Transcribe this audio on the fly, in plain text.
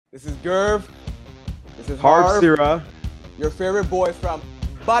This is Gerv. This is Hard Harv. Sira. Your favorite boys from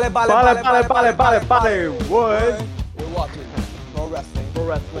Bollywood. You're watching Pro Wrestling for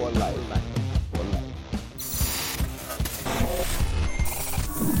Life. For life.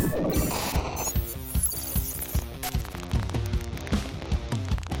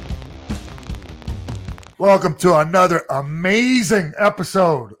 Welcome to another amazing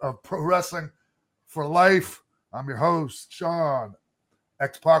episode of Pro Wrestling for Life. I'm your host, Sean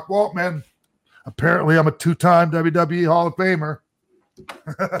X-Pac Waltman. Apparently, I'm a two-time WWE Hall of Famer.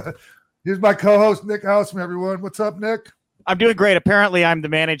 Here's my co-host, Nick Houseman, everyone. What's up, Nick? I'm doing great. Apparently, I'm the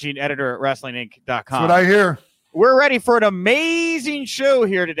managing editor at WrestlingInc.com. That's what I hear. We're ready for an amazing show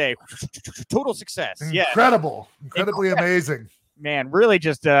here today. Total success. Incredible. Incredibly amazing. Man, really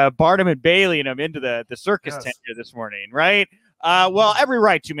just Barnum and Bailey and I'm into the circus tent here this morning, right? Well, every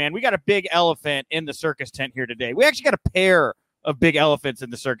right to, man. We got a big elephant in the circus tent here today. We actually got a pair of big elephants in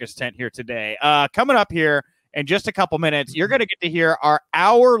the circus tent here today. Coming up here in just a couple minutes, you're going to get to hear our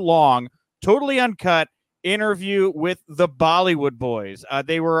hour-long, totally uncut interview with the Bollywood Boys.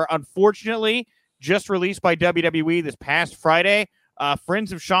 They were unfortunately just released by WWE this past Friday.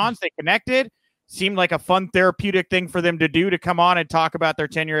 Friends of Sean's, they connected. Seemed like a fun therapeutic thing for them to do, to come on and talk about their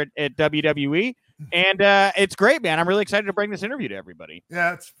tenure at WWE. And it's great, man. I'm really excited to bring this interview to everybody.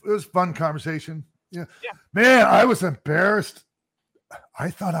 Yeah, it was a fun conversation. Yeah. Man, I was embarrassed. I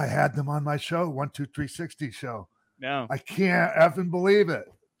thought I had them on my show, 1-2-360 show. No. I can't effing believe it.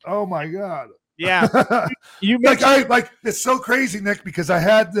 Oh, my God. Yeah. You like it's so crazy, Nick, because I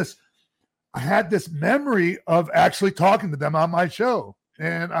had this memory of actually talking to them on my show.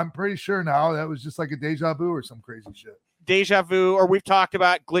 And I'm pretty sure now that was just like a deja vu or some crazy shit. Deja vu, or we've talked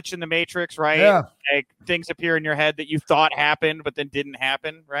about glitch in the matrix, right? Yeah. Like things appear in your head that you thought happened, but then didn't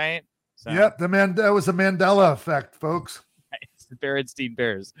happen, right? So. Yep, that was a Mandela effect, folks. It's the Berenstein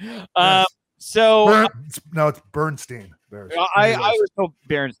Bears. Yes. So it's Bernstein Bears. I was told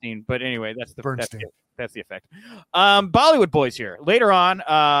Berenstein, but anyway, that's the Bernstein. That's the effect. Bollywood Boys here. Later on,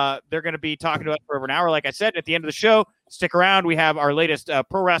 they're going to be talking to us for over an hour. Like I said, at the end of the show, stick around. We have our latest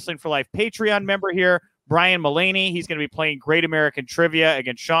Pro Wrestling for Life Patreon member here, Brian Mullaney. He's going to be playing Great American Trivia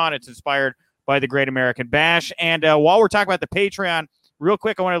against Sean. It's inspired by the Great American Bash. And while we're talking about the Patreon, real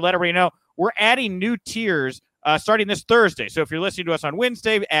quick, I want to let everybody know we're adding new tiers starting this Thursday. So if you're listening to us on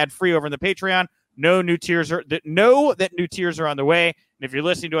Wednesday, ad free over in the Patreon. Know that new tiers are on the way. And if you're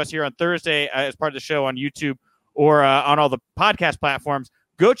listening to us here on Thursday as part of the show on YouTube or on all the podcast platforms,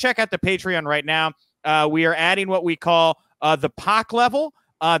 go check out the Patreon right now. We are adding what we call the POC level.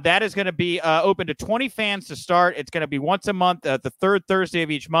 That is going to be open to 20 fans to start. It's going to be once a month, the third Thursday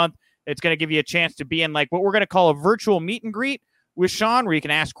of each month. It's going to give you a chance to be in like what we're going to call a virtual meet and greet with Sean, where you can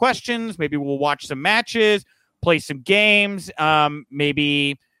ask questions. Maybe we'll watch some matches, play some games,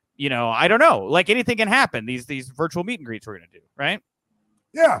 maybe... I don't know. Like anything can happen. These virtual meet and greets we're going to do, right?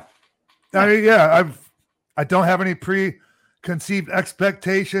 Yeah. I mean, I don't have any preconceived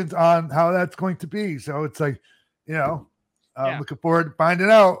expectations on how that's going to be. So it's like, looking forward to finding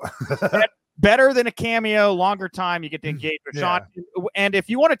out. Better than a cameo, longer time. You get to engage with Sean. And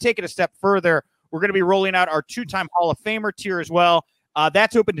if you want to take it a step further, we're going to be rolling out our two-time Hall of Famer tier as well.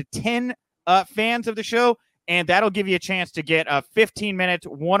 That's open to 10 fans of the show. And that'll give you a chance to get a 15-minute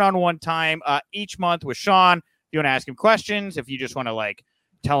one-on-one time each month with Sean. If you want to ask him questions, if you just want to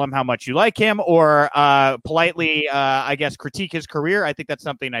tell him how much you like him, or politely, critique his career. I think that's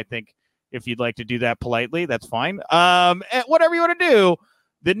something. If you'd like to do that politely, that's fine. And whatever you want to do.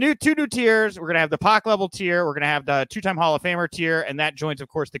 The two new tiers. We're gonna have the POC level tier. We're gonna have the two-time Hall of Famer tier, and that joins, of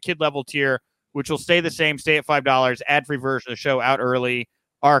course, the kid level tier, which will stay the same. Stay at $5. Ad-free version of the show out early.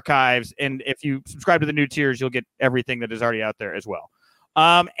 Archives, and if you subscribe to the new tiers, you'll get everything that is already out there as well.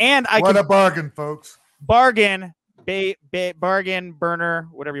 A bargain, folks! Bargain, bargain burner,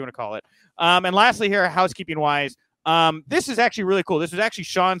 whatever you want to call it. And lastly, here, housekeeping wise, this is actually really cool. This was actually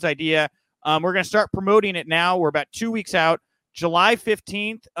Sean's idea. We're going to start promoting it now. We're about 2 weeks out, July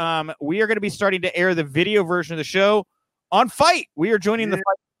 15th. We are going to be starting to air the video version of the show on Fight. We are joining the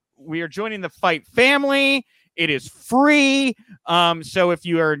Fight. We are joining the Fight family. It is free. So if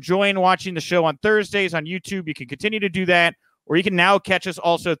you are enjoying watching the show on Thursdays on YouTube, you can continue to do that. Or you can now catch us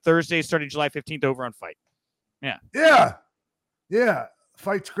also Thursdays starting July 15th over on Fight. Yeah.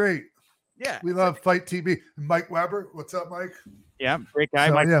 Fight's great. Yeah. We love Fight TV. Mike Weber. What's up, Mike? Yeah, great guy.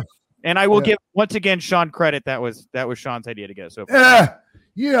 So, Mike. Yeah. And I will give, once again, Sean credit. That was Sean's idea to get. So I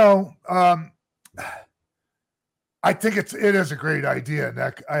think it is a great idea,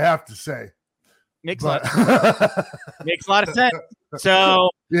 Nick. I have to say. Makes a lot of sense. So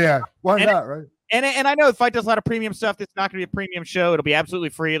yeah, why not, right? And I know the fight does a lot of premium stuff. It's not going to be a premium show. It'll be absolutely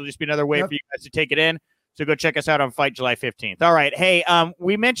free. It'll just be another way for you guys to take it in. So go check us out on Fight July 15th. All right. Hey,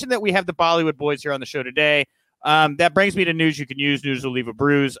 we mentioned that we have the Bollywood Boys here on the show today. That brings me to news you can use. News will leave a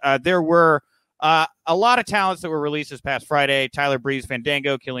bruise. There were a lot of talents that were released this past Friday. Tyler Breeze,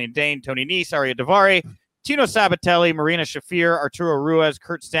 Fandango, Killian Dane, Tony Nese, Arya Davari, Tino Sabatelli, Marina Shafir, Arturo Ruiz,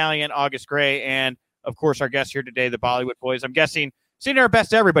 Kurt Stallion, August Gray, and, of course, our guest here today, the Bollywood Boys. I'm guessing seeing our best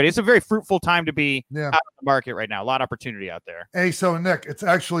to everybody. It's a very fruitful time to be out in the market right now. A lot of opportunity out there. Hey, so, Nick, it's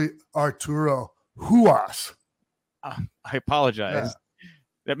actually Arturo Ruiz. I apologize. Yeah.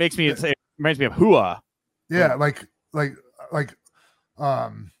 That makes me, it reminds me of Hua. Yeah, like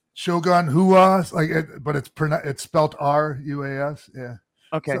Shogun Ruiz, but it's spelled Ruas. Yeah.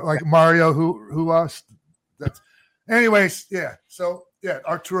 Okay. So, like Mario Ruiz. That's, anyways. Yeah. So yeah,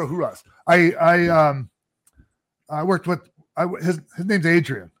 Arturo Ruiz. I worked with his name's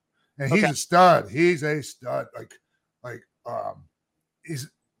Adrian, and he's a stud. He's a stud. He's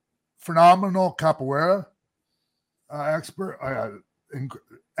phenomenal capoeira expert.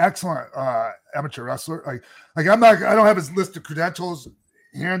 Excellent amateur wrestler. I don't have his list of credentials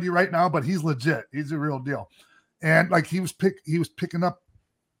handy right now, but he's legit. He's a real deal. And like he was picking up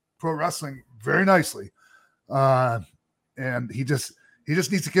pro wrestling very nicely. And he just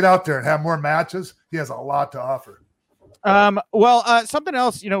needs to get out there and have more matches. He has a lot to offer. Something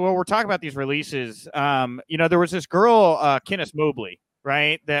else, when we're talking about these releases, there was this girl, Kenneth Mobley,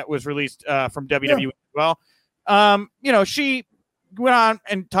 right, that was released from WWE as well. She went on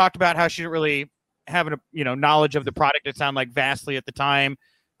and talked about how she didn't really have knowledge of the product. It sounded like vastly at the time,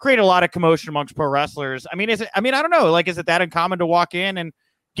 created a lot of commotion amongst pro wrestlers. I don't know. Like, is it that uncommon to walk in and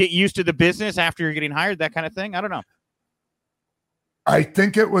get used to the business after you're getting hired, that kind of thing? I don't know. I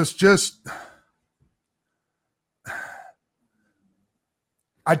think it was just,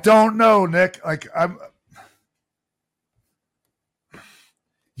 I don't know, Nick.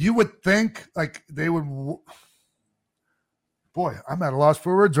 You would think like they would. Boy, I'm at a loss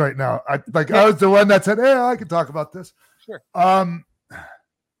for words right now. I was the one that said, "Hey, I can talk about this." Sure.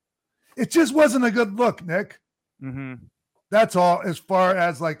 It just wasn't a good look, Nick. Mm-hmm. That's all. As far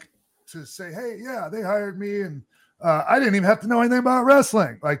as to say, "Hey, yeah, they hired me," and I didn't even have to know anything about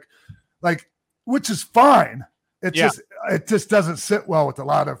wrestling. Which is fine. It just doesn't sit well with a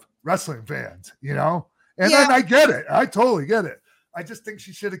lot of wrestling fans, And then I get it. I totally get it. I just think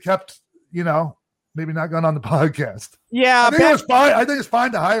she should have kept, maybe not gone on the podcast. Yeah. I think it was fine. I think it's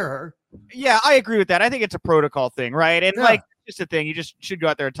fine to hire her. Yeah, I agree with that. I think it's a protocol thing, right? And just a thing, you just should go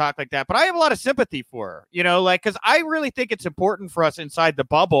out there and talk like that. But I have a lot of sympathy for her, because I really think it's important for us inside the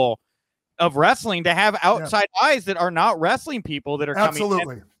bubble of wrestling to have outside eyes that are not wrestling people that are coming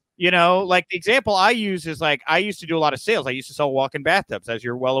in. The example I use is I used to do a lot of sales. I used to sell walk-in bathtubs, as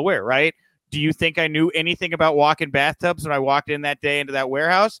you're well aware, right? Do you think I knew anything about walk-in bathtubs when I walked in that day into that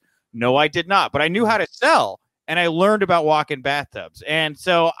warehouse? No, I did not. But I knew how to sell, and I learned about walk-in bathtubs. And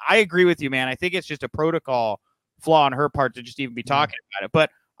so I agree with you, man. I think it's just a protocol flaw on her part to just even be talking about it. But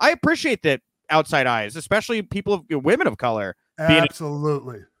I appreciate that outside eyes, especially women of color.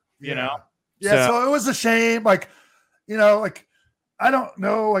 Absolutely. Yeah, so it was a shame. I don't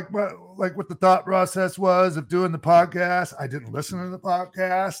know, what the thought process was of doing the podcast. I didn't listen to the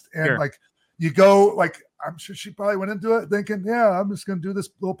podcast, and you go, I'm sure she probably went into it thinking, yeah, I'm just going to do this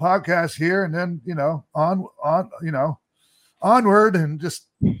little podcast here, and then onward, and just,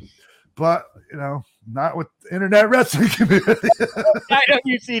 but not with the internet wrestling community. I know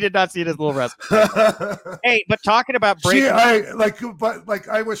you did not see it as a little wrestling. Hey, but talking about breaking,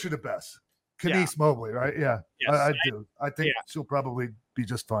 I wish her the best. Kenneth Mobley, right? Yeah, yes, I do. I think she'll probably be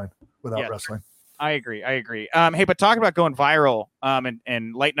just fine without wrestling. I agree. Hey, but talking about going viral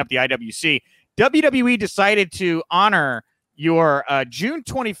and lighting up the IWC, WWE decided to honor your June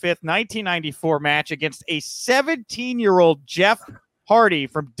 25th, 1994 match against a 17-year-old Jeff Hardy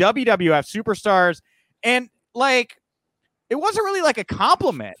from WWF Superstars. And it wasn't really a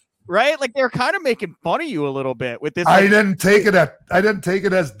compliment, right? They're kind of making fun of you a little bit with this. I didn't take it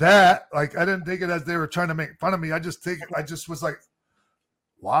as that. I didn't take it as they were trying to make fun of me. I just was like,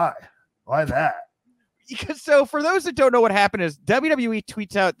 why that? Because so for those that don't know what happened is WWE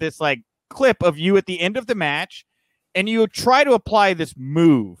tweets out this clip of you at the end of the match, and you try to apply this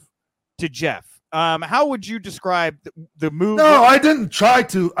move to Jeff. How would you describe the move? No, I didn't try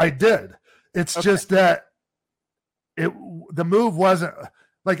to. I did. It's just that the move wasn't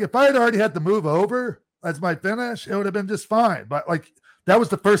if I had already had the move over as my finish, it would have been just fine. But that was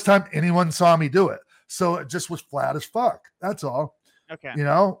the first time anyone saw me do it. So it just was flat as fuck. That's all. Okay.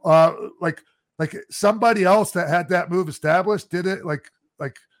 Somebody else that had that move established did it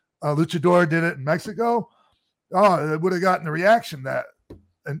luchador did it in Mexico, oh, it would have gotten the reaction that,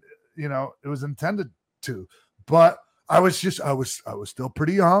 and it was intended to. But I was still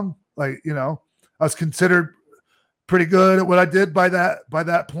pretty young. Like, I was considered pretty good at what I did by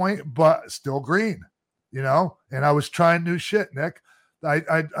that point, but still green, and I was trying new shit, Nick. I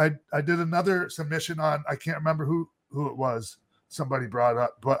did another submission on, I can't remember who it was. Somebody brought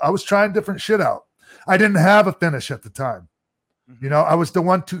up, but I was trying different shit out. I didn't have a finish at the time. I was the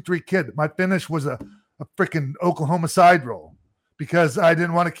 1, 2, 3 kid. My finish was a freaking Oklahoma side roll because I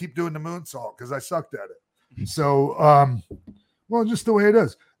didn't want to keep doing the moonsault because I sucked at it. So, well, just the way it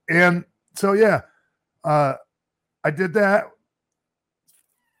is. And so, yeah, I did that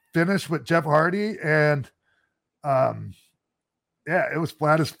finish with Jeff Hardy, and yeah, it was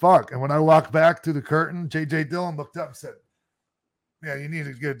flat as fuck. And when I walked back to the curtain, JJ Dillon looked up and said, yeah, you need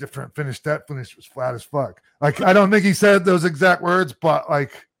to get a different finish. That finish was flat as fuck. Like, I don't think he said those exact words, but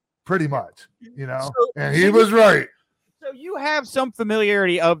like pretty much, and he was right. So you have some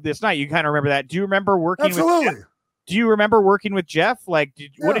familiarity of this night. You kind of remember that. Do you remember working Absolutely. with Jeff? Do you remember working with Jeff? Like,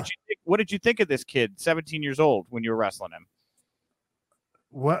 what did you think of this kid, 17 years old, when you were wrestling him?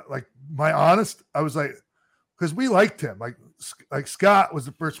 What, like, I was like, because we liked him. Like Scott was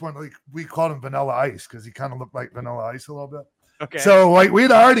the first one. Like, we called him Vanilla Ice because he kind of looked like Vanilla Ice a little bit. Okay. So like we'd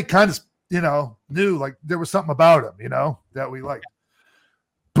already kind of, knew like there was something about him, that we liked.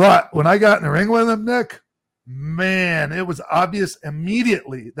 But when I got in the ring with him, Nick, man, it was obvious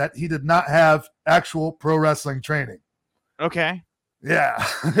immediately that he did not have actual pro wrestling training. Okay. Yeah.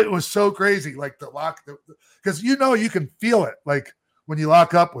 It was so crazy. Like the lock, because you can feel it like when you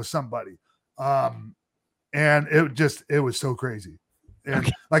lock up with somebody. And it was so crazy.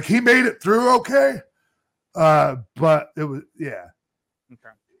 And like he made it through okay. But it was, yeah.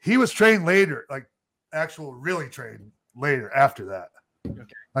 Okay. He was trained later, like really trained later after that.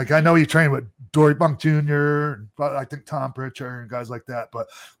 Okay. Like I know he trained with Dory Bunk Jr. and I think Tom Pritchard and guys like that. But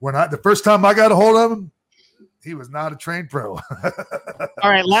the first time I got a hold of him, he was not a trained pro.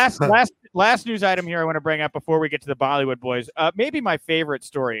 All right, last news item here I want to bring up before we get to the Bollywood Boys. Maybe my favorite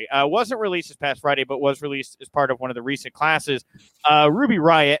story wasn't released this past Friday, but was released as part of one of the recent classes. Ruby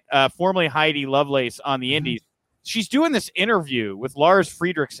Riott, formerly Heidi Lovelace on the Indies, she's doing this interview with Lars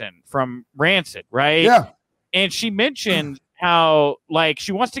Friedrichsen from Rancid, right? Yeah. And she mentioned how like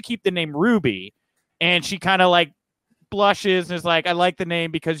she wants to keep the name Ruby, and she kind of like blushes and is like, I like the name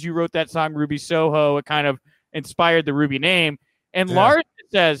because you wrote that song Ruby Soho. It kind of inspired the Ruby name. And Lars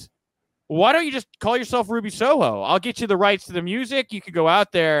says, why don't you just call yourself Ruby Soho? I'll get you the rights to the music. You could go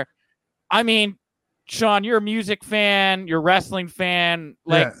out there. I mean, Sean, you're a music fan, you're a wrestling fan.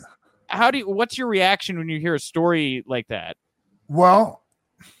 Like, what's your reaction when you hear a story like that? Well,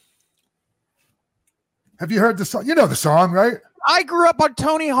 have you heard the song? You know the song, right? I grew up on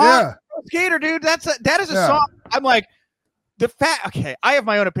Tony Hawk Skater, dude. That is a song. I'm like, okay, I have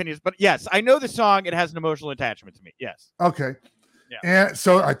my own opinions, but yes, I know the song. It has an emotional attachment to me. Yes. Okay. Yeah. And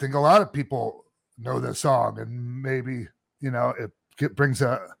so I think a lot of people know the song, and maybe, it brings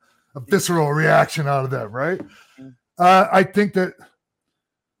a visceral reaction out of them, right? Mm-hmm. I think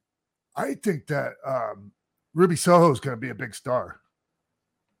that Ruby Soho is going to be a big star.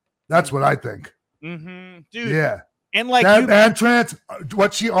 That's what I think. Mm-hmm. Dude. Yeah. And like that entrance,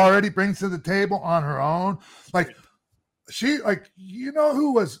 what she already brings to the table on her own, like she, like,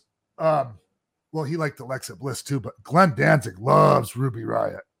 who was, well, he liked Alexa Bliss too, but Glenn Danzig loves Ruby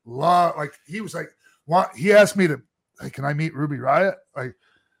Riott. Like he was like, he asked me to, like, can I meet Ruby Riott? Like,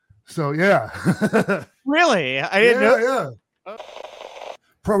 so yeah. Really? I didn't know. Yeah. Oh.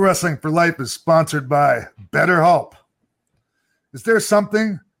 Pro Wrestling for Life is sponsored by BetterHelp. Is there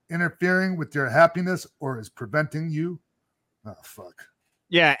something interfering with your happiness or is preventing you? Oh, fuck.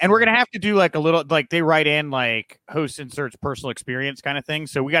 Yeah, and we're going to have to do like a little, like they write in like host inserts personal experience kind of thing.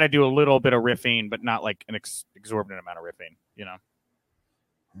 So we got to do a little bit of riffing, but not like an exorbitant amount of riffing, All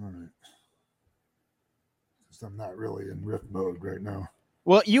right. Because I'm not really in riff mode right now.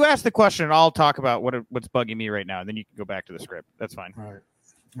 Well, you ask the question and I'll talk about what's bugging me right now. And then you can go back to the script. That's fine. All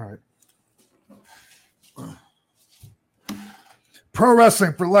right. Pro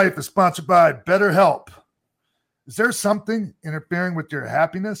Wrestling for Life is sponsored by BetterHelp. Is there something interfering with your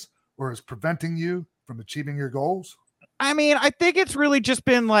happiness or is preventing you from achieving your goals? I mean, I think it's really just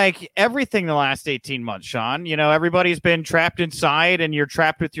been like everything the last 18 months, Sean. Everybody's been trapped inside and you're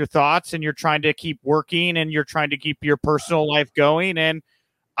trapped with your thoughts and you're trying to keep working and you're trying to keep your personal life going. And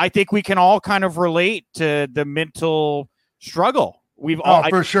I think we can all kind of relate to the mental struggle we've all,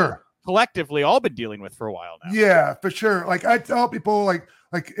 for sure, collectively all been dealing with for a while now. Yeah, for sure. Like I tell people, like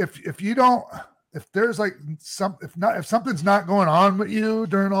if you don't if there's like if something's not going on with you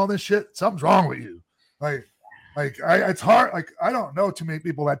during all this shit, something's wrong with you. It's hard. Like, I don't know too many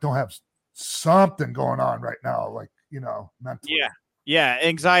people that don't have something going on right now, like, mentally. Yeah,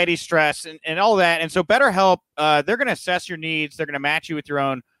 anxiety, stress, and all that. And so BetterHelp, they're going to assess your needs. They're going to match you with your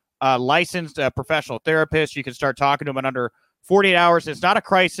own licensed professional therapist. You can start talking to them in under 48 hours. It's not a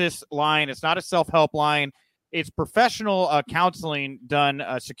crisis line. It's not a self-help line. It's professional counseling done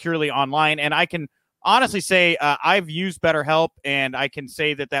securely online. And I can honestly say I've used BetterHelp, and I can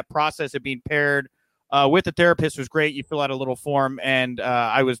say that process of being paired with the therapist was great. You fill out a little form, and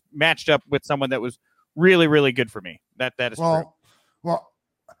I was matched up with someone that was really, really good for me. That is true. Well,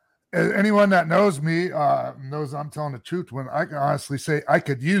 anyone that knows me knows I'm telling the truth when I can honestly say I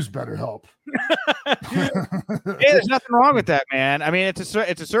could use BetterHelp. Hey, there's nothing wrong with that, man. I mean, it's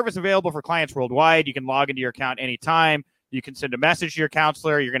a service available for clients worldwide. You can log into your account anytime. You can send a message to your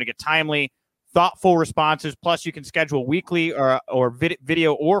counselor. You're going to get timely, thoughtful responses. Plus, you can schedule weekly or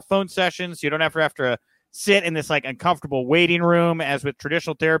video or phone sessions. You don't have to sit in this like uncomfortable waiting room as with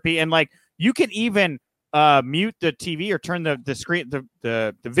traditional therapy. And like, you can even mute the TV or turn the screen,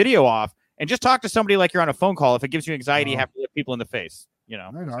 the video off, and just talk to somebody like you're on a phone call. If it gives you anxiety, you have to look people in the face. Right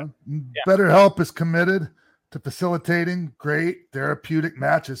on. Yeah. BetterHelp is committed to facilitating great therapeutic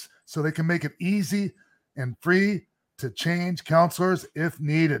matches so they can make it easy and free to change counselors if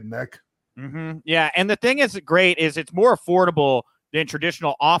needed, Nick. Mm-hmm. Yeah, and the thing is great is it's more affordable than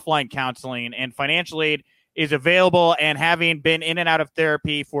traditional offline counseling, and financial aid is available. And having been in and out of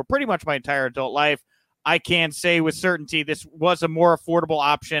therapy for pretty much my entire adult life, I can say with certainty this was a more affordable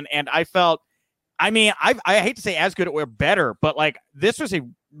option. And I felt, I hate to say as good or better, but like this was a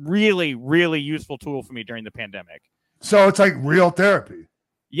really, really useful tool for me during the pandemic. So it's like real therapy.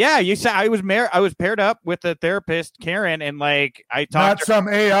 Yeah, you said I was paired up with a therapist, Karen, and like I talked. Not some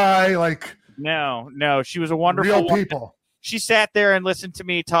AI, like no, she was a wonderful real people. She sat there and listened to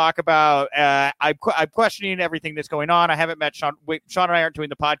me talk about. I'm questioning everything that's going on. I haven't met Sean. Sean and I aren't doing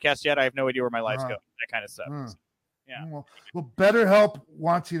the podcast yet. I have no idea where my life's going. That kind of stuff. Yeah. Well, BetterHelp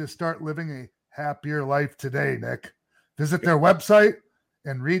wants you to start living a happier life today, Nick. Visit their website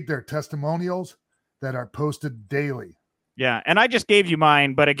and read their testimonials that are posted daily. Yeah, and I just gave you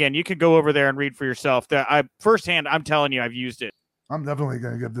mine, but again, you can go over there and read for yourself. Firsthand, I'm telling you, I've used it. I'm definitely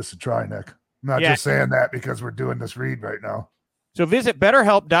going to give this a try, Nick. I'm not just saying that because we're doing this read right now. So visit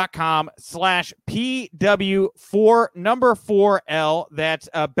BetterHelp.com/PW4 That's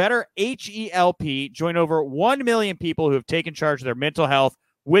Better HELP. Join over 1 million people who have taken charge of their mental health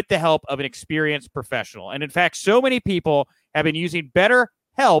with the help of an experienced professional. And in fact, so many people have been using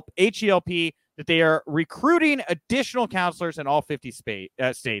BetterHelp, HELP, that they are recruiting additional counselors in all 50 states.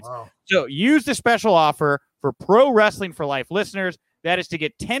 Wow. So use the special offer for Pro Wrestling for Life listeners. That is to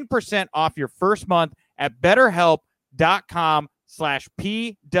get 10% off your first month at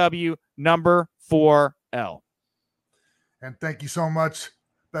BetterHelp.com/PW4L. And thank you so much,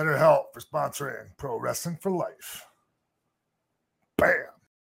 BetterHelp, for sponsoring Pro Wrestling for Life. Bam.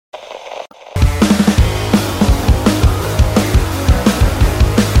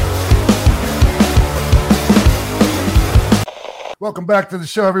 Welcome back to the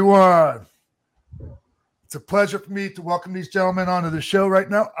show, everyone. It's a pleasure for me to welcome these gentlemen onto the show right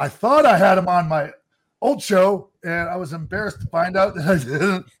now. I thought I had them on my old show, and I was embarrassed to find out that I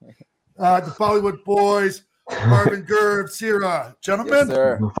didn't. The Bollywood Boys, Marvin Gerb, Sierra. Gentlemen. Yes,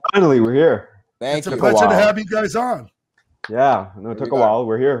 sir. Finally, we're here. It's a pleasure to have you guys on. Yeah, no, it took a while.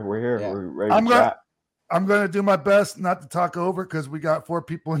 We're here. Yeah. We're ready to chat. I'm going to do my best not to talk over because we got 4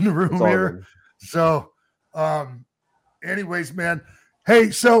 people in the room here. Good. So, anyways, man.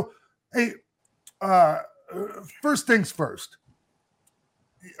 Hey, first things first.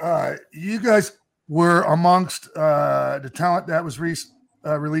 You guys were amongst the talent that was released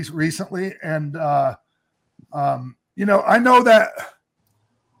recently, and I know that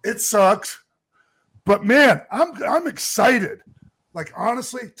it sucks, but man, I'm excited. Like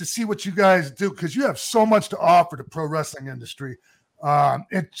honestly, to see what you guys do because you have so much to offer the pro wrestling industry.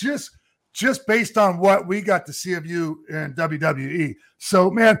 It just based on what we got to see of you in WWE.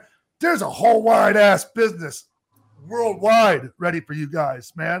 So, man, there's a whole wide-ass business worldwide ready for you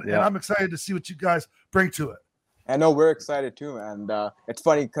guys, man. Yeah. And I'm excited to see what you guys bring to it. I know we're excited, too. And it's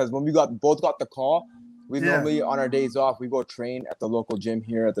funny because when we both got the call, we normally, on our days off, we go train at the local gym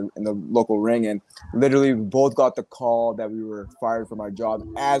here in the local ring. And literally, we both got the call that we were fired from our job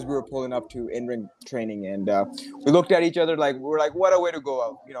as we were pulling up to in-ring training. And we looked at each other like, we're like, what a way to go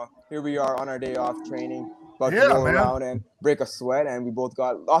out. Here we are on our day off training, about to go around and break a sweat. And we both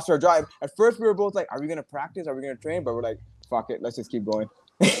lost our drive. At first, we were both like, are we going to practice? Are we going to train? But we're like, fuck it. Let's just keep going.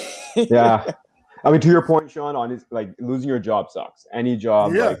 Yeah. I mean, to your point, Sean, on his, like losing your job sucks. Any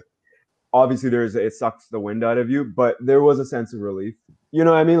job, Yeah. like obviously it sucks the wind out of you, but there was a sense of relief. You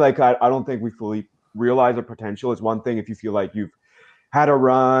know what I mean? Like I don't think we fully realize our potential. It's one thing if you feel like you've had a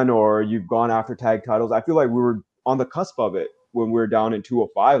run or you've gone after tag titles. I feel like we were on the cusp of it when we were down in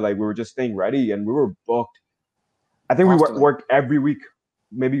 205. Like we were just staying ready and we were booked. I think we worked every week,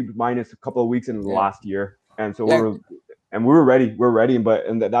 maybe minus a couple of weeks in the last year. And so we were ready. We're ready. But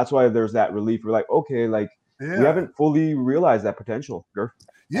that's why there's that relief. We're like, okay, like we haven't fully realized that potential. Girl.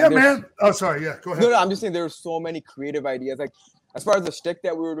 Yeah, man. Oh, sorry. Yeah, go ahead. No, I'm just saying there were so many creative ideas. Like as far as the shtick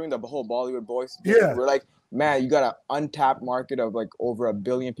that we were doing, the whole Bollywood Boys, we're like, man, you got an untapped market of like over 1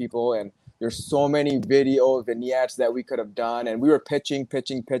 billion people, and there's so many videos, vignettes that we could have done, and we were pitching,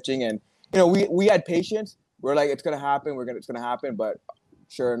 and we had patience. We're like, it's gonna happen. It's gonna happen. But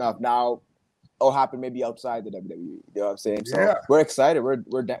sure enough, now it'll happen maybe outside the WWE. You know what I'm saying? So we're excited.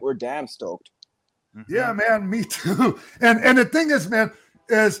 We're damn stoked. Yeah, man. Me too. And the thing is, man,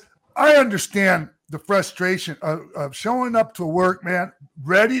 is I understand the frustration of showing up to work, man,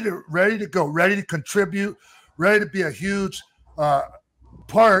 ready to go, ready to contribute, ready to be a huge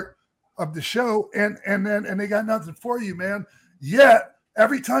part of the show, and they got nothing for you, man. Yet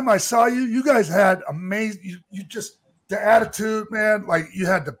every time I saw you, you guys had amazing. You just the attitude, man. Like you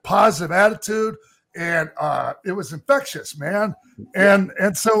had the positive attitude, and it was infectious, man.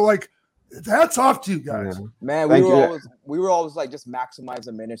 And so like. Hats off to you guys, man. We were always like just maximize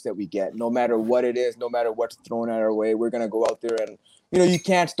the minutes that we get, no matter what it is, no matter what's thrown at our way. We're gonna go out there, and you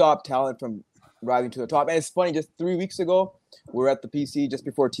can't stop talent from rising to the top. And it's funny, just 3 weeks ago, we were at the PC just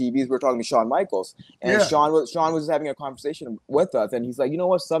before TVs. We were talking to Shawn Michaels, and Shawn was having a conversation with us, and he's like, you know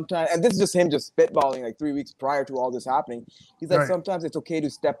what? Sometimes, and this is just him just spitballing like 3 weeks prior to all this happening. He's like, sometimes it's okay to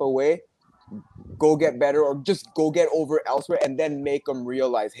step away, go get better, or just go get over elsewhere, and then make them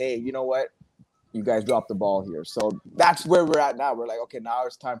realize, hey, you know what? You guys dropped the ball here. So that's where we're at now. We're like, okay, now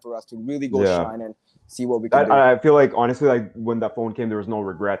it's time for us to really go shine and see what we can do. I feel like, honestly, like when that phone came, there was no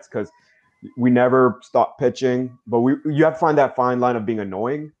regrets because we never stopped pitching. But you have to find that fine line of being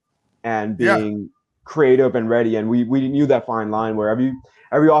annoying and being creative and ready. And we knew that fine line where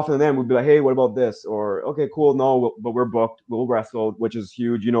every often then we'd be like, hey, what about this? Or, okay, cool. No, but we're booked. We'll wrestle, which is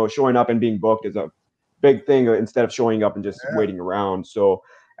huge. Showing up and being booked is a big thing instead of showing up and just waiting around. So,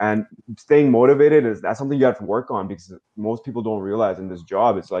 and staying motivated that's something you have to work on because most people don't realize in this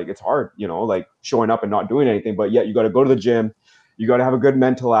job, it's like, it's hard, like showing up and not doing anything, but yet you got to go to the gym. You got to have a good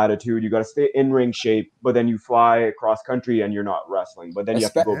mental attitude. You got to stay in ring shape, but then you fly across country and you're not wrestling, but then you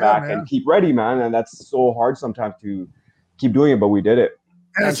have to go back and keep ready, man. And that's so hard sometimes to keep doing it, but we did it.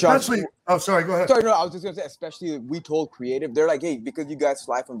 And especially, sorry, go ahead. Sorry, no, I was just going to say, especially we told creative, they're like, hey, because you guys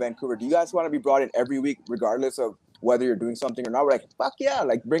fly from Vancouver, do you guys want to be brought in every week, regardless of whether you're doing something or not? We're like, fuck yeah,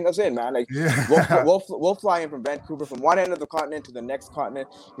 like bring us in, man. Like we'll fly in from Vancouver, from one end of the continent to the next continent,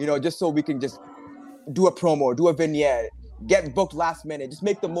 just so we can just do a promo, do a vignette, get booked last minute, just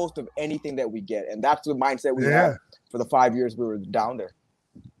make the most of anything that we get. And that's the mindset we had for the 5 years we were down there.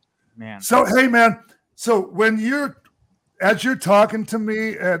 Man. So, hey, man, so as you're talking to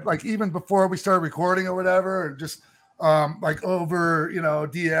me, like even before we started recording or whatever, or just like over,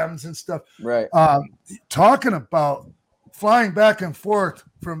 DMs and stuff, right? Talking about flying back and forth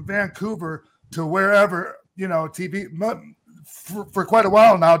from Vancouver to wherever, TV for quite a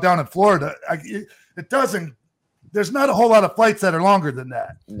while now down in Florida. There's not a whole lot of flights that are longer than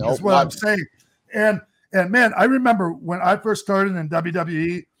that. Nope, that's what I'm saying. And man, I remember when I first started in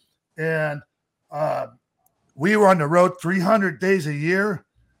WWE, and we were on the road 300 days a year,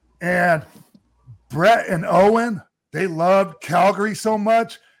 and Brett and Owen, they loved Calgary so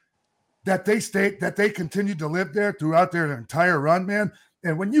much that they continued to live there throughout their entire run, man.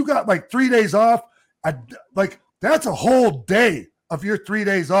 And when you got like 3 days off, that's a whole day of your 3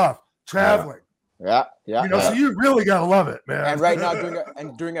 days off traveling. Yeah. So you really gotta love it, man. And right now,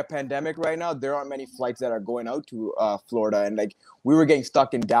 during a pandemic, right now there aren't many flights that are going out to Florida, and like we were getting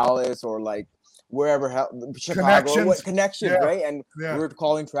stuck in Dallas or like wherever, Chicago, connections, right? And we were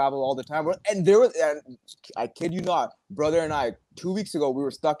calling travel all the time. And I kid you not, brother and I, 2 weeks ago, we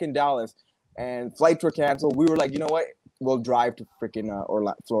were stuck in Dallas and flights were canceled. We were like, you know what? We'll drive to freaking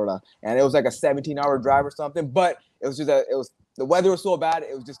Florida. And it was like a 17-hour drive or something. But it was just the weather was so bad,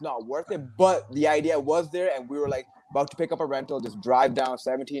 it was just not worth it. But the idea was there, and we were like about to pick up a rental, just drive down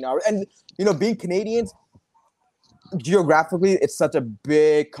 17 hours. And, being Canadians, geographically, it's such a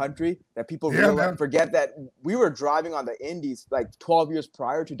big country that people forget that we were driving on the indies like 12 years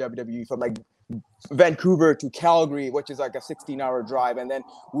prior to WWE from like Vancouver to Calgary, which is like a 16-hour drive. And then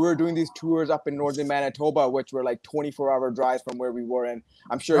we were doing these tours up in northern Manitoba, which were like 24-hour drives from where we were. And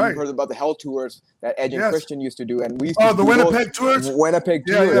I'm sure you've heard about the Hell Tours that Edge and Christian used to do. And we used to the Winnipeg tours? Winnipeg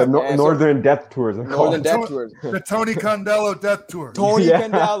tours. Yeah. Northern Death Tours. Northern Death Tours. The Tony Condello Death Tour. Tony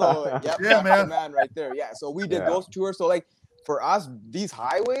Condello. Yep, yeah, man. Man right there. Yeah. So we did those tours. So like, for us, these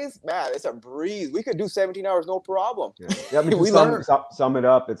highways, man, it's a breeze. We could do 17 hours, no problem. Yeah, I mean, we sum it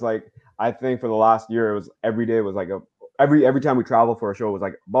up. It's like, I think for the last year, it was every day was like every time we traveled for a show, it was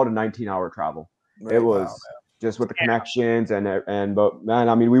like about a 19-hour travel. Right. It was just with the connections but man,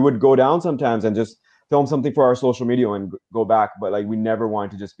 I mean, we would go down sometimes and just film something for our social media and go back. But like, we never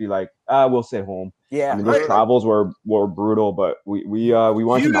wanted to just be like, we'll sit home. Yeah. I mean, those travels were brutal, but we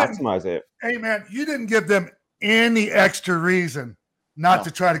wanted to maximize it. Hey man, you didn't give them any extra reason not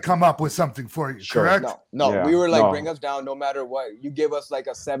to try to come up with something for you, correct? No. We were like, bring us down no matter what. You give us like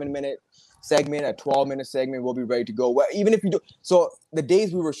a 7-minute segment, a 12-minute segment, we'll be ready to go. Even if you do. So the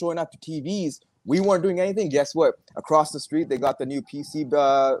days we were showing up to TVs, we weren't doing anything. Guess what? Across the street, they got the new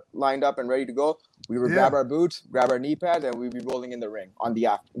PC lined up and ready to go. We would grab our boots, grab our knee pads, and we'd be rolling in the ring on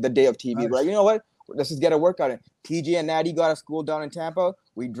the day of TV. Nice. We're like, you know what? Let's just get a workout in. TJ and Natty got a school down in Tampa.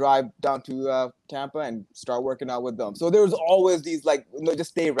 We drive down to Tampa and start working out with them. So there was always these like,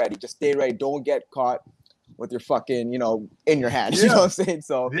 just stay ready. Just stay ready. Don't get caught with your fucking, in your hand. You know what I'm saying?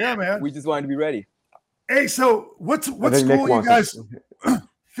 So yeah, man. We just wanted to be ready. Hey, so what school you guys?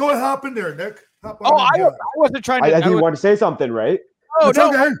 Go ahead, hop in there, Nick. I wasn't trying to. I think you want to say something, right? Oh, no.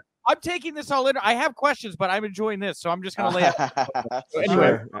 Okay. I'm taking this all in. I have questions, but I'm enjoying this, so I'm just going to lay it. So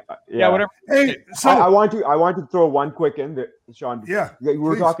anyway, whatever. Hey, so I want to throw one quick in there, Sean. Yeah, we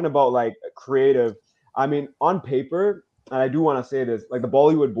were talking about like creative. I mean, on paper, and I do want to say this, like the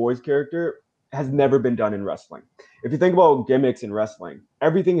Bollywood Boys character has never been done in wrestling. If you think about gimmicks in wrestling,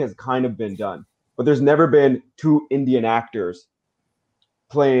 everything has kind of been done, but there's never been 2 Indian actors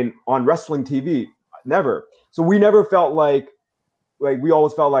playing on wrestling TV. Never. So we never felt like we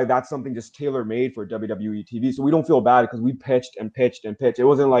always felt like that's something just tailor-made for WWE TV. So we don't feel bad because we pitched and pitched and pitched. It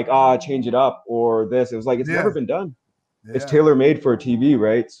wasn't like, change it up or this. It was like, it's never been done. Yeah. It's tailor-made for TV,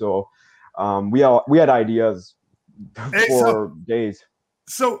 right? So we had ideas for days.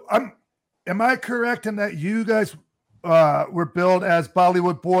 So am I correct in that you guys were billed as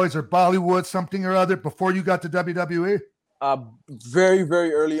Bollywood Boys or Bollywood something or other before you got to WWE? Very,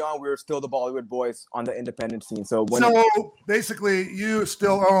 very early on, we were still the Bollywood Boys on the independent scene. So basically, you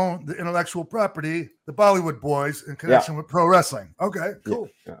still own the intellectual property, the Bollywood Boys, in connection with pro wrestling. Okay, cool.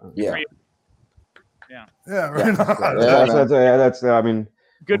 Yeah. Right on. That's I mean,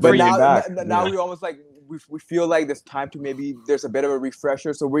 good for you. Now we almost like we feel like there's time to maybe there's a bit of a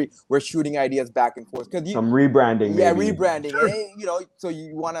refresher. So we're shooting ideas back and forth because some rebranding. Yeah, rebranding. Sure. And, so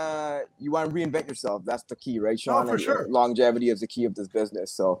you wanna reinvent yourself. That's the key, right, Sean? For sure. Longevity is the key of this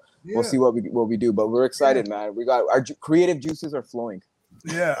business. So we'll see what we do. But we're excited, man. We got our creative juices are flowing.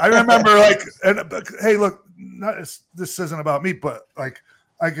 Yeah, I remember hey, look, this isn't about me, but like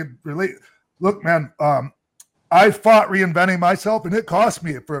I could relate. Look, man, I fought reinventing myself, and it cost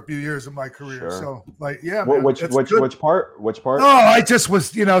me for a few years of my career. Sure. So, which part? Oh, I just was,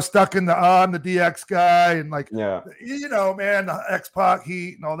 stuck in I'm the DX guy, and man, the X-Pac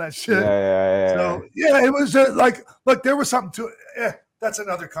heat and all that shit. Yeah. So, it was just like, look, there was something to it. That's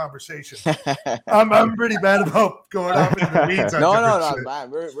another conversation. I'm pretty bad about going off into the weeds. No, man.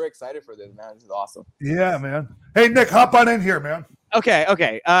 We're excited for this, man. This is awesome. Yeah, man. Hey, Nick, hop on in here, man.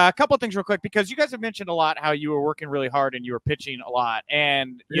 Okay. A couple of things real quick, because you guys have mentioned a lot how you were working really hard and you were pitching a lot.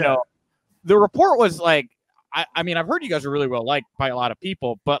 And, the report was like, I mean, I've heard you guys are really well liked by a lot of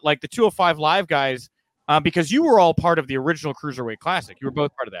people, but like the 205 Live guys, because you were all part of the original Cruiserweight Classic. You were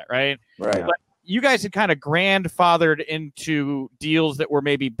both part of that, right? Right. But you guys had kind of grandfathered into deals that were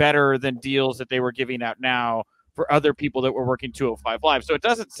maybe better than deals that they were giving out now for other people that were working 205 Live. So it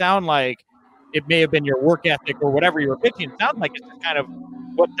doesn't sound like it may have been your work ethic or whatever you were pitching. It sounds like it's just kind of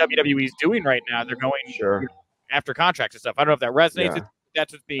what WWE is doing right now. They're going after contracts and stuff. I don't know if that resonates. Yeah.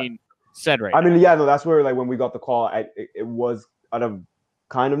 That's what's being said right now. I mean, that's where like when we got the call, it was out of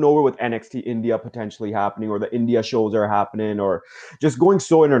kind of nowhere with NXT India potentially happening, or the India shows are happening, or just going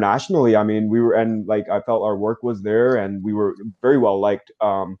so internationally. I mean, I felt our work was there, and we were very well liked.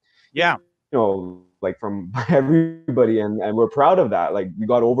 Like from everybody, and we're proud of that. Like we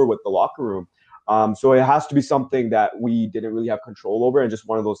got over with the locker room. So it has to be something that we didn't really have control over, and just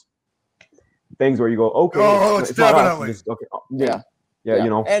one of those things where you go, okay, it's definitely just, okay,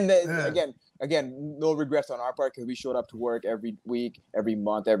 And again, no regrets on our part because we showed up to work every week, every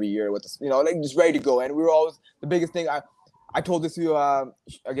month, every year with just ready to go. And we were always the biggest thing. I told this to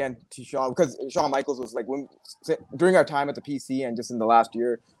again to Shawn, because Shawn Michaels was like, during our time at the PC and just in the last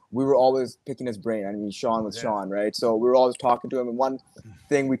year, we were always picking his brain. I mean, Shawn was Shawn, right? So we were always talking to him. And one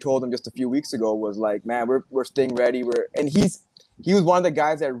thing we told him just a few weeks ago was like, man, we're staying ready. He was one of the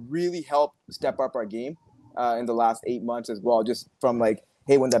guys that really helped step up our game in the last 8 months as well. Just from like,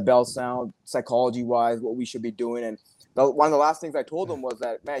 hey, when that bell sound, psychology wise, what we should be doing. And one of the last things I told him was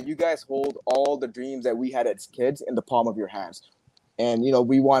that, man, you guys hold all the dreams that we had as kids in the palm of your hands. And, you know,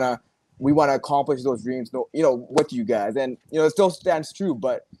 we want to accomplish those dreams, you know, with you guys. And, you know, it still stands true.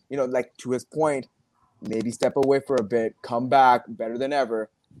 But, you know, like to his point, maybe step away for a bit, come back better than ever,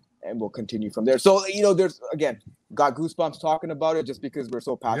 and we'll continue from there. So, you know, there's, again, got goosebumps talking about it just because we're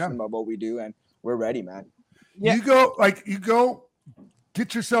so passionate about what we do, and we're ready, man. Yeah. You go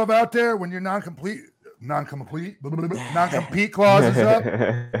get yourself out there when your non-compete clause is up.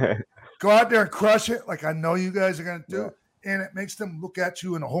 Go out there and crush it like I know you guys are going to do. And it makes them look at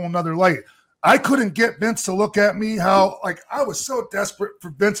you in a whole nother light. I couldn't get Vince to look at me how, like, I was so desperate for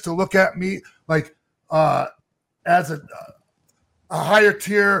Vince to look at me like as a higher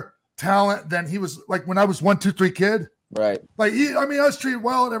tier talent than he was, like when I was 1, 2, 3 kid. Right. Like, I was treated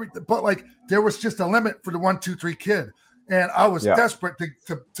well and everything, but like there was just a limit for the 1, 2, 3 kid. And I was desperate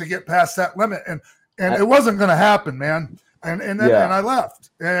to get past that limit. And it wasn't going to happen, man. And I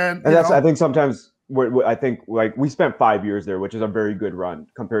left. And that's, I think sometimes, I think like we spent 5 years there, which is a very good run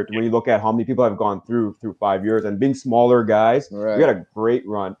compared to when you look at how many people have gone through 5 years, and being smaller guys, we had a great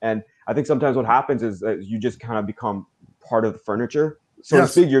run. And I think sometimes what happens is that you just kind of become part of the furniture, so to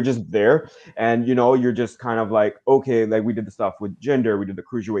speak. You're just there, and you know, you're just kind of like, okay, like we did the stuff with Jinder, we did the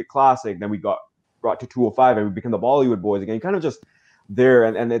Cruiserweight Classic, then we got brought to 205 and we became the Bollywood Boys again. Kind of just there,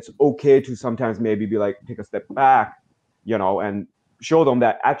 and it's okay to sometimes maybe be like, take a step back, you know, and show them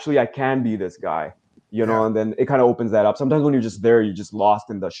that actually I can be this guy. You know, and then it kind of opens that up. Sometimes when you're just there, you're just lost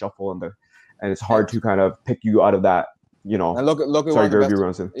in the shuffle and it's hard to kind of pick you out of that, you know. And look at sorry, one of the best, I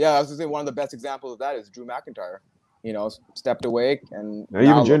was going to say one of the best examples of that is Drew McIntyre. You know, stepped away and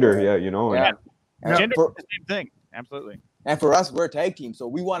even Jinder, you know. Yeah. And Jinder did the same thing. Absolutely. And for us, we're a tag team, so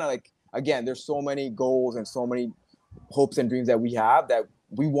we want to, like, again, there's so many goals and so many hopes and dreams that we have that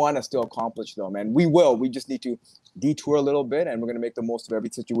we want to still accomplish them, and we will. We just need to detour a little bit, and we're going to make the most of every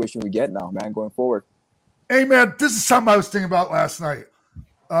situation we get now, man, going forward. Hey, man, this is something I was thinking about last night.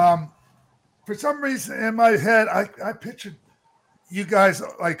 For some reason in my head, I pictured you guys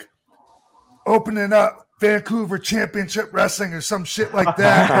like opening up Vancouver Championship Wrestling or some shit like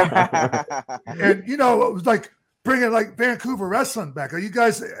that. and you know, it was like bringing like Vancouver Wrestling back. Are you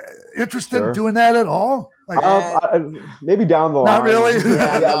guys interested in doing that at all? Like, maybe down the line. Not really.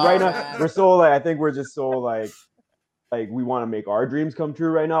 Right now, we're so like, I think we're just so like we want to make our dreams come true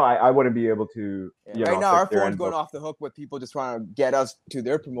right now. I wouldn't be able to. Right now, our phone's going off the hook with people just trying to get us to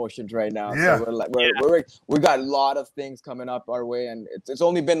their promotions right now. Yeah. So we got a lot of things coming up our way, and it's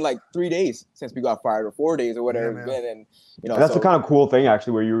only been like 3 days since we got fired, or 4 days, or whatever it's been. And you know, that's the kind of cool thing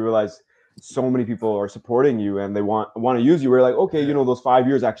actually, where you realize so many people are supporting you and they want to use you. We're like, okay, you know, those 5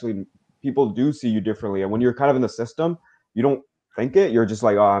 years actually people do see you differently, and when you're kind of in the system, you don't think it. You're just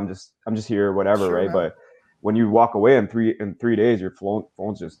like, oh, I'm just here, whatever, right? Man. But when you walk away in 3 days, your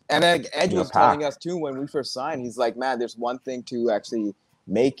phone's just. And then Edge was telling us too when we first signed. He's like, man, there's one thing to actually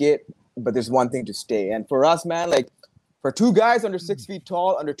make it, but there's one thing to stay. And for us, man, like for 2 guys under 6 feet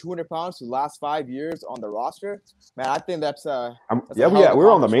tall, under 200 pounds, who last 5 years on the roster, man, I think that's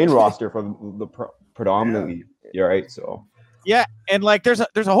we're on the main roster for the predominantly. You're right, so. Yeah, and like there's a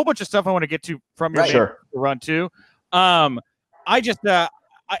whole bunch of stuff I want to get to from your run too. I just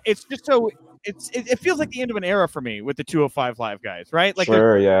it's just so. It feels like the end of an era for me with the 205 Live guys, right? Like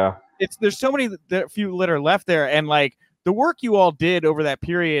there's so many few that are left there, and like the work you all did over that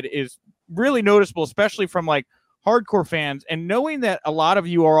period is really noticeable, especially from like hardcore fans, and knowing that a lot of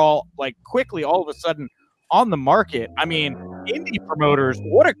you are all like quickly all of a sudden on the market. I mean, indie promoters,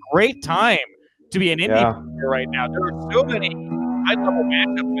 what a great time to be an indie promoter right now. There are so many high-level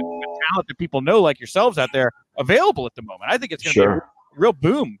matchups with talent that people know like yourselves out there available at the moment. I think it's going to be real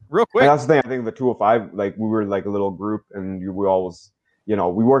boom, real quick. And that's the thing. I think the 205, like we were like a little group, and we always, you know,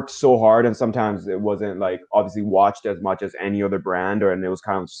 we worked so hard, and sometimes it wasn't like obviously watched as much as any other brand, and it was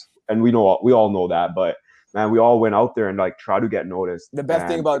kind of, and we all know that, but man, we all went out there and like try to get noticed. The best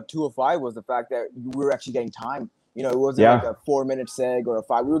thing about 205 was the fact that we were actually getting time. You know, it wasn't like a 4-minute seg or a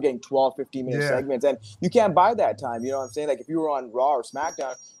 5. We were getting 12, 15-minute segments, and you can't buy that time. You know what I'm saying? Like if you were on Raw or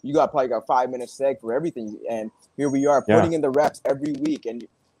SmackDown, you got probably got a 5-minute seg for everything. And here we are putting in the reps every week, and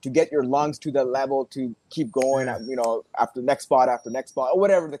to get your lungs to the level to keep going, you know, after next spot, or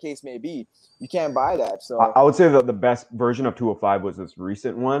whatever the case may be. You can't buy that. So I would say that the best version of 205 was this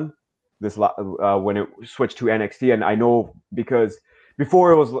recent one, when it switched to NXT. And I know because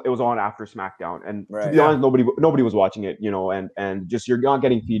before it was on after SmackDown, and to be honest, nobody was watching it, you know, and just you're not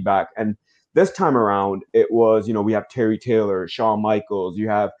getting feedback. And this time around, it was, you know, we have Terry Taylor, Shawn Michaels, you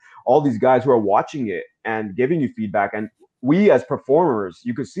have all these guys who are watching it and giving you feedback. And we as performers,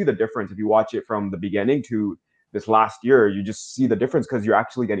 you could see the difference if you watch it from the beginning to this last year. You just see the difference because you're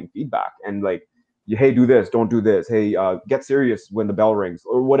actually getting feedback and like, hey, do this, don't do this. Hey, get serious when the bell rings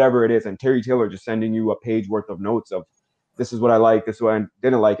or whatever it is. And Terry Taylor just sending you a page worth of notes of this is what I like, this is what I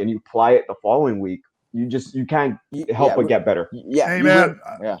didn't like, and you apply it the following week. You can't help but get better. Yeah, hey man,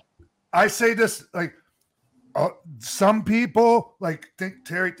 I say this like. Some people like think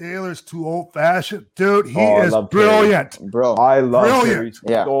Terry Taylor's too old-fashioned. Dude, he is brilliant. Terry. Bro. I love Terry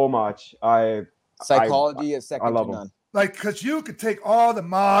so much. Psychology is second to none. Like, because you could take all the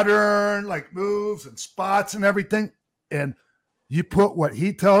modern like moves and spots and everything, and you put what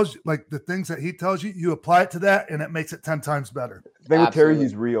he tells you, like the things that he tells you, you apply it to that, and it makes it 10 times better. The thing with Terry,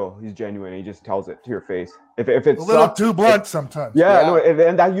 he's real, he's genuine. He just tells it to your face. If it's a little too blunt sometimes. Yeah. No,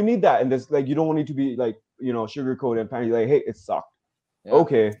 and that you need that, and this like you don't need to be like, you know, sugarcoat and penny like, hey, it sucked. Yeah.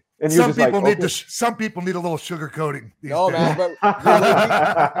 Okay. And some people need some people need a little sugarcoating. Man, but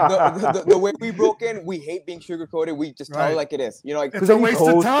the way we broke in, we hate being sugarcoated. We just tell it like it is. You know, like it's a waste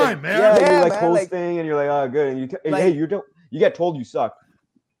of time, man. Yeah, you like posting and you're like, oh, good, and you get told you suck.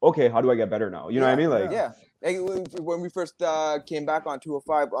 Okay, how do I get better now? You know what I mean? Like, Like when we first came back on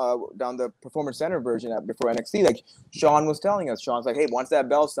 205 down the Performance Center version before NXT, like Sean was telling us, Sean's like, hey, once that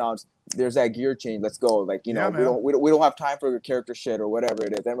bell sounds, there's that gear change. Let's go. Like, you know, we don't have time for character shit or whatever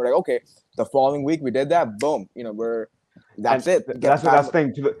it is. And we're like, okay, the following week we did that. Boom. You know, that's it. That's the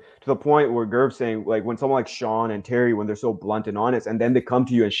thing to the point where Gerv's saying, like, when someone like Sean and Terry, when they're so blunt and honest, and then they come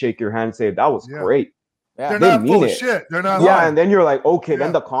to you and shake your hand and say, that was great. Yeah. They're not full of shit. They're not. Yeah, lying. And then you're like, okay,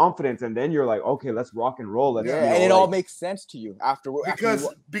 then the confidence, and then you're like, okay, let's rock and roll. And it all makes sense to you afterward.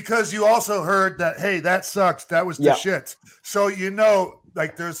 Because you also heard that, hey, that sucks. That was the shit. So you know,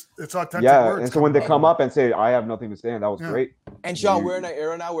 like it's authentic words. And so when they come up and say, I have nothing to say, and that was great. And Sean, we're in an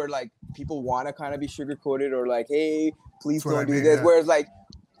era now where like people want to kind of be sugarcoated or like, hey, please don't do this. Whereas like,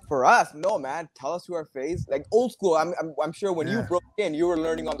 for us, no, man, tell us to our face. Like old school, I'm sure when you broke in, you were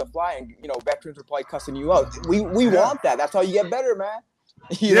learning on the fly, and you know veterans were probably cussing you out. We want that. That's how you get better, man.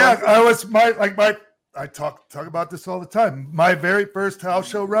 You know? I talk about this all the time. My very first house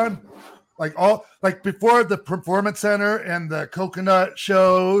show run, like before the Performance Center and the coconut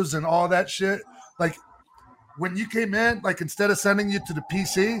shows and all that shit. Like when you came in, like instead of sending you to the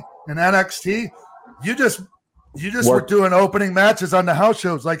PC and NXT, you just were doing opening matches on the house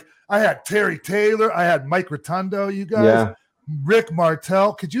shows. Like I had Terry Taylor, I had Mike Rotundo, you guys, Rick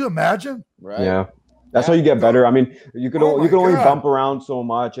Martel. Could you imagine? Right. Yeah. That's how you get better. I mean, you can only bump around so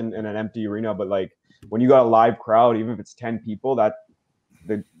much in an empty arena, but like when you got a live crowd, even if it's 10 people, that's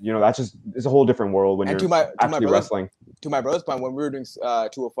just it's a whole different world when you're actually wrestling. To my brother's point, when we were doing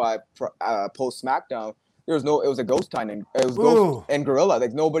 205 post SmackDown, it was a ghost time, and it was Ghost and Gorilla.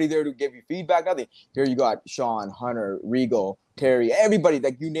 Like nobody there to give you feedback, nothing. Here you got Sean, Hunter, Regal, Terry, everybody,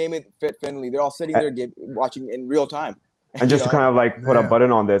 like you name it, Fit Finley. They're all sitting there watching in real time. And just to kind of like put a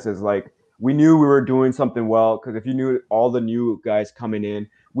button on this is like we knew we were doing something well, because if you knew all the new guys coming in,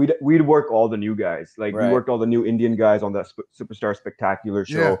 we'd work all the new guys. Like we worked all the new Indian guys on that Superstar Spectacular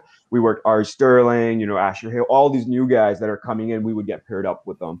show. Yeah. We worked Ari Sterling, Asher Hill, all these new guys that are coming in. We would get paired up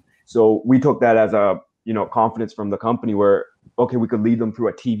with them. So we took that as a confidence from the company where, okay, we could lead them through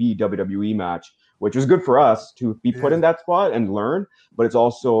a TV WWE match, which was good for us to be put in that spot and learn. But it's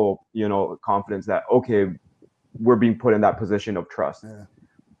also, confidence that, okay, we're being put in that position of trust. Yeah.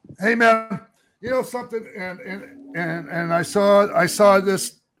 Hey man, something, and I saw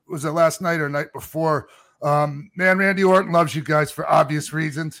this, was it last night or night before? Man, Randy Orton loves you guys for obvious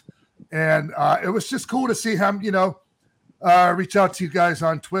reasons. And it was just cool to see him, reach out to you guys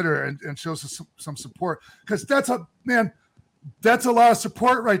on Twitter and show some support, because that's a lot of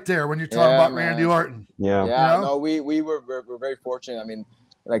support right there when you're talking about Randy Orton. Yeah. No, we were very fortunate. I mean,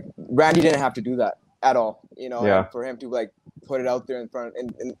 like Randy didn't have to do that at all, and for him to like put it out there in front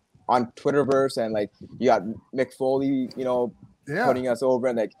and on Twitterverse, and like you got Mick Foley, putting us over,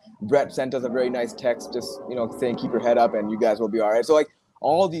 and like Brett sent us a very nice text, just saying keep your head up and you guys will be all right. So like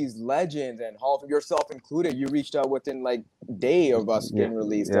all these legends and Hall of yourself included, you reached out within like day of us getting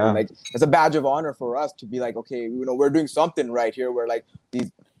released. And like it's a badge of honor for us to be like, okay, we're doing something right here, where like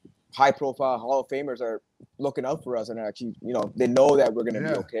these high profile Hall of Famers are looking out for us and actually, they know that we're going to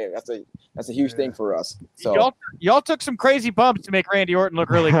be okay. That's a huge thing for us. So y'all took some crazy bumps to make Randy Orton look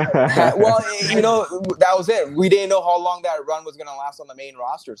really good. Well, that was it. We didn't know how long that run was going to last on the main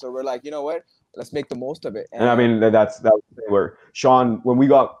roster. So we're like, you know what? Let's make the most of it. And I mean, that was where Sean, when we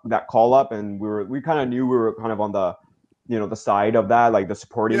got that call up and we kind of knew we were kind of on the, the side of that, like the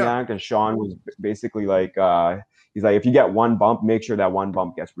supporting act. And Sean was basically like, he's like, if you get one bump, make sure that one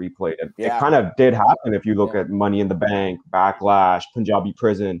bump gets replayed. And it kind of did happen if you look at Money in the Bank, Backlash, Punjabi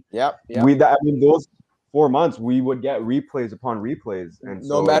Prison. Yep. Those 4 months, we would get replays upon replays. And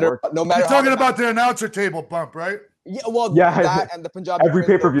no matter. You're talking about the announcer table bump, right? Yeah, well, that and the Punjabi every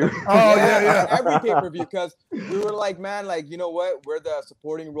pay-per-view. Every pay-per-view, because we were like, man, like, you know what? We're the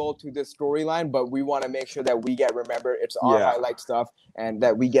supporting role to this storyline, but we want to make sure that we get remembered. It's our highlight stuff, and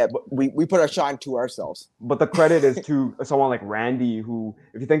that we put our shine to ourselves. But the credit is to someone like Randy, who,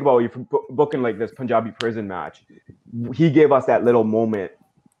 if you think about it, you're booking like this Punjabi Prison match, he gave us that little moment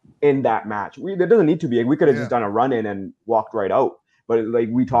in that match. There doesn't need to be. We could have just done a run-in and walked right out. But like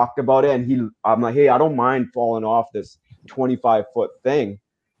we talked about it, and I'm like, hey, I don't mind falling off this 25-foot thing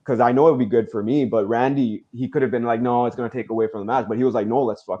because I know it would be good for me. But Randy, he could have been like, no, it's going to take away from the match. But he was like, no,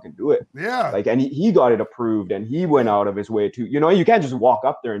 let's fucking do it. Yeah. Like, and he got it approved, and he went out of his way to, you can't just walk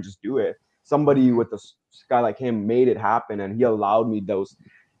up there and just do it. Somebody with a guy like him made it happen, and he allowed me those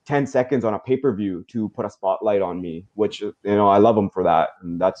 10 seconds on a pay-per-view to put a spotlight on me, which, I love him for that.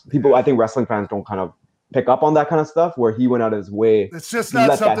 And that's people, I think wrestling fans don't kind of pick up on that kind of stuff where he went out of his way. It's just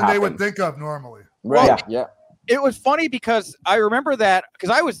not something they would think of normally. Right. Well, yeah. It was funny because I remember that because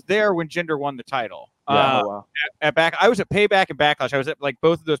I was there when Jinder won the title. At back, I was at Payback and Backlash. I was at like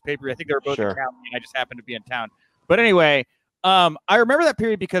both of those pay-per-views. I think they were both in town, and I just happened to be in town. But anyway, I remember that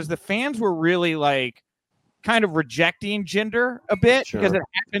period because the fans were really like kind of rejecting Jinder a bit because it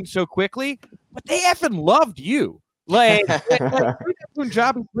happened so quickly. But they effing loved you, like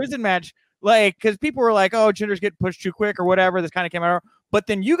Punjabi Prison match. Like, because people were like, oh, Jinder's getting pushed too quick or whatever. This kind of came out. But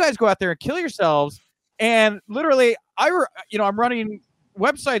then you guys go out there and kill yourselves. And literally, I'm running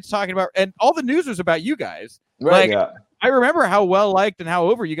websites talking about, and all the news was about you guys. Right. Like, I remember how well liked and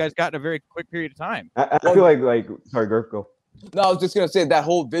how over you guys got in a very quick period of time. I feel like, sorry, Gurf, go. No, I was just going to say that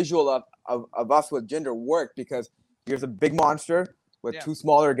whole visual of us with Jinder worked because here's a big monster with two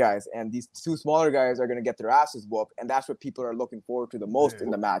smaller guys, and these two smaller guys are going to get their asses whooped, and that's what people are looking forward to the most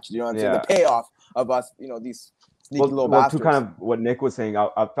in the match. You know what I'm saying? The payoff of us, these sneaky little bastards. To kind of what Nick was saying,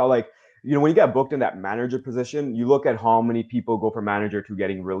 I felt like, when you get booked in that manager position, you look at how many people go from manager to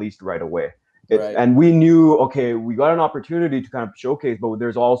getting released right away. And we knew, okay, we got an opportunity to kind of showcase, but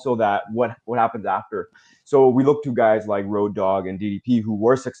there's also that what happens after. So we look to guys like Road Dogg and DDP who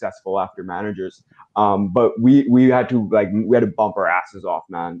were successful after managers. But we had to bump our asses off,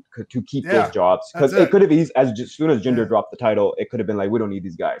 man, to keep those jobs. Because it could have eased as soon as Jinder dropped the title, it could have been like, we don't need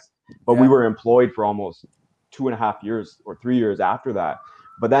these guys. But we were employed for almost 2.5 years or 3 years after that.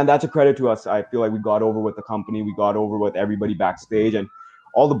 But then that's a credit to us. I feel like we got over with the company. We got over with everybody backstage. And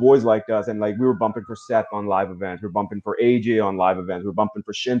all the boys liked us, and like we were bumping for Seth on live events, we were bumping for AJ on live events, we were bumping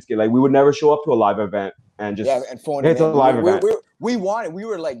for Shinsuke. Like we would never show up to a live event and just and phone it's a live event. We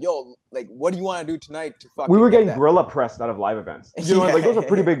were like, yo, like what do you want to do tonight to fucking? We were getting gorilla pressed out of live events. Like those are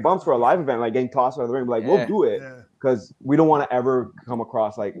pretty big bumps for a live event, like getting tossed out of the ring. Like we'll do it because we don't want to ever come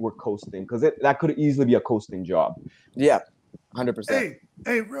across like we're coasting, because that could easily be a coasting job. Yeah, 100%.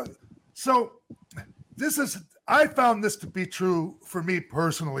 Hey, so I found this to be true for me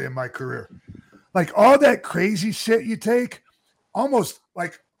personally in my career. Like all that crazy shit you take, almost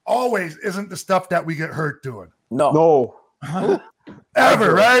like always isn't the stuff that we get hurt doing. No.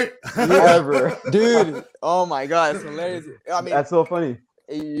 Ever, right? Ever. Dude, oh my God, it's hilarious. I mean, that's so funny.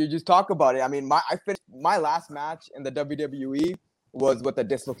 You just talk about it. I mean, I finished my last match in the WWE was with a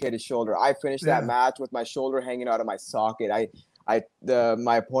dislocated shoulder. I finished that match with my shoulder hanging out of my socket.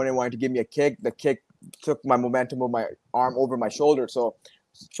 My opponent wanted to give me a kick. The kick took my momentum of my arm over my shoulder. So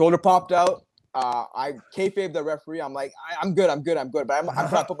shoulder popped out. I kayfabed the referee. I'm like, I'm good. But I'm trying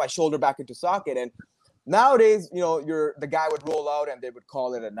to put my shoulder back into socket. And nowadays, the guy would roll out and they would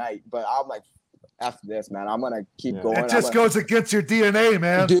call it a night. But I'm like, after this, man, I'm going to keep going. It just goes against your DNA,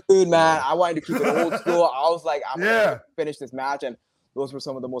 man. Dude, man, I wanted to keep it old school. I was like, I'm going to finish this match. And those were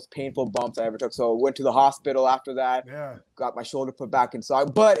some of the most painful bumps I ever took. So went to the hospital after that. Yeah. Got my shoulder put back in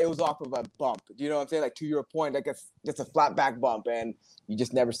socket, but it was off of a bump. Do you know what I'm saying? Like to your point, like it's just a flat back bump, and you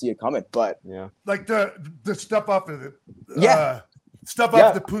just never see it coming. But like the stuff off of the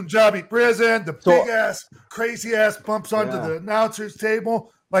off the Punjabi Prison, the big ass, crazy ass bumps onto the announcer's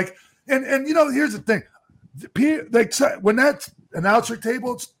table, like and here's the thing, like when that announcer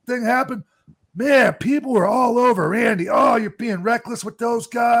table thing happened, man, people were all over Randy. Oh, you're being reckless with those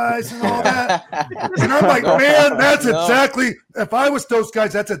guys and all that. And I'm like, man, that's exactly, if I was those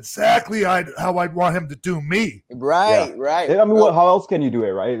guys, that's exactly how I'd want him to do me. Right. I mean, how else can you do it,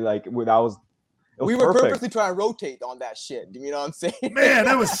 right? Like, we were perfect. Purposely trying to rotate on that shit. You know what I'm saying? Man,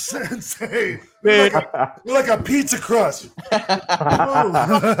 that was insane. We're like a pizza crust. It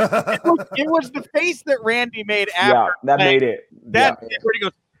was the face that Randy made after. Yeah, that made it. Where he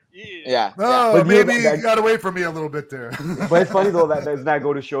goes, yeah. Oh, But maybe you got away from me a little bit there. But it's funny though that does not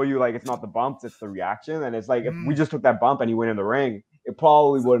go to show you like it's not the bumps, it's the reaction. And it's like if we just took that bump and he went in the ring, it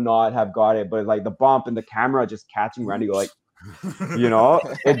probably would not have got it. But like the bump and the camera just catching Randy go like,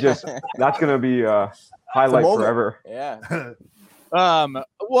 it just that's gonna be a highlight forever. Yeah.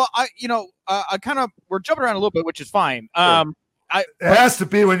 Well, I kind of we're jumping around a little bit, which is fine. It has to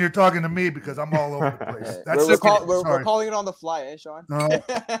be when you're talking to me because I'm all over the place. That's we're calling it on the fly, eh, Sean? No.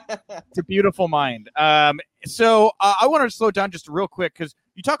 It's a beautiful mind. So I wanted to slow down just real quick because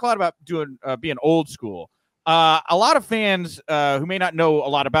you talk a lot about being old school. A lot of fans who may not know a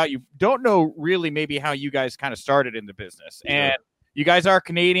lot about you don't know really maybe how you guys kind of started in the business. And you guys are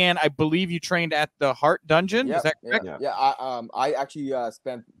Canadian. I believe you trained at the Hart Dungeon. Is that correct? Yeah. I actually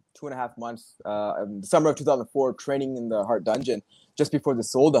spent 2.5 months in the summer of 2004 training in the Hart Dungeon just before they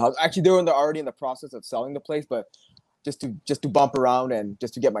sold the house. Actually, they were already in the process of selling the place, but just to bump around and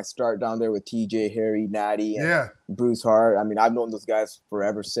just to get my start down there with TJ, Harry, Natty, and Bruce Hart. I mean, I've known those guys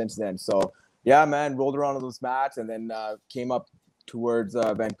forever since then. So yeah, man, rolled around on those mats and then came up towards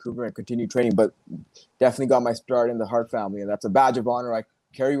Vancouver and continued training, but definitely got my start in the Hart family, and that's a badge of honor I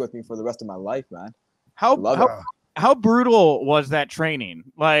carry with me for the rest of my life, man. How brutal was that training?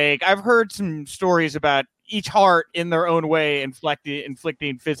 Like, I've heard some stories about each Hart in their own way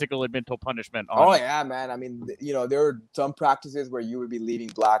inflicting physical and mental punishment on yeah, man. I mean, there were some practices where you would be leading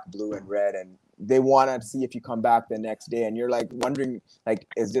black, blue, and red, and they want to see if you come back the next day, and you're like wondering, like,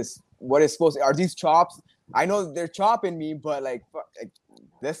 is this what is supposed to, are these chops? I know they're chopping me, but like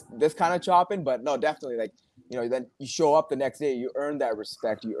this kind of chopping, but no, definitely, like, then you show up the next day, you earn that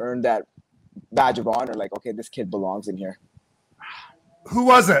respect, you earn that badge of honor, like, okay, this kid belongs in here. Who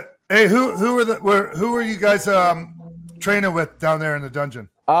was it? Hey, who were you guys training with down there in the dungeon?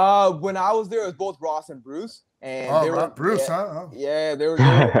 When I was there, it was both Ross and Bruce. And Bruce, huh? Yeah, they were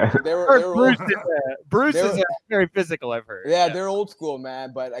Bruce is very physical, I've heard. Yeah, they're old school,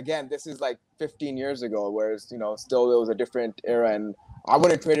 man. But again, this is like 15 years ago, whereas still it was a different era, and I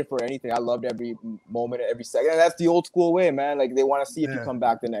wouldn't trade it for anything. I loved every moment, every second. And that's the old school way, man. Like, they want to see if you come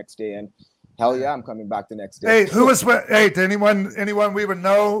back the next day, and hell yeah, I'm coming back the next day. Hey, did anyone we would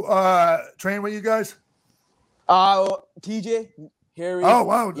know train with you guys? TJ, Harry. Oh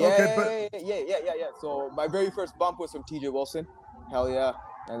wow, okay, yeah. So my very first bump was from TJ Wilson. Hell yeah.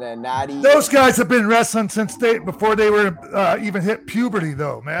 And then Natty. Those guys have been wrestling before they were even hit puberty,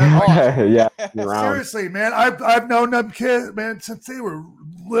 though, man. Yeah. Seriously, man. I've known them kids, man, since they were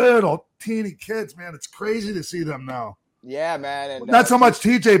little teeny kids, man. It's crazy to see them now. Yeah, man. And not so much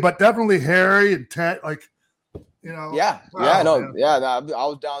TJ, but definitely Harry and Ted. Like, Yeah. I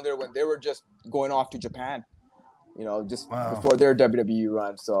was down there when they wwere just going off to Japan. Before their WWE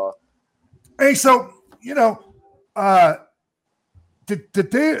run. So, hey, did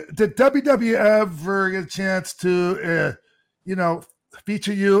WWE ever get a chance to,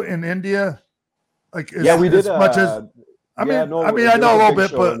 feature you in India? Like, we did. I know a little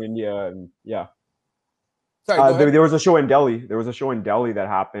bit, but in India, and Sorry, there was a show in Delhi. There was a show in Delhi that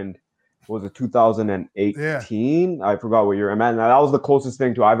happened. Was it 2018? Yeah. I forgot what year. And man, that was the closest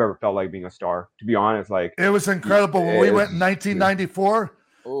thing to I've ever felt like being a star. To be honest, like it was incredible when we went in 1994.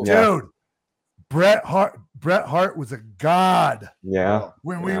 Dude, Bret Hart was a god. Yeah.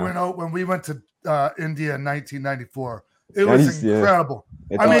 When we went to India in 1994, it was incredible.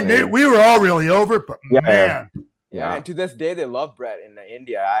 We were all really over it, but man. Yeah, and to this day they love Bret in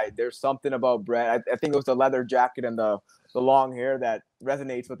India. There's something about Bret. I think it was the leather jacket and the long hair that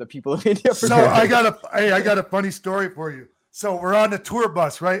resonates with the people of India. I got a funny story for you. So we're on the tour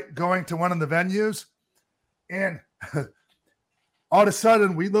bus, right, going to one of the venues, and all of a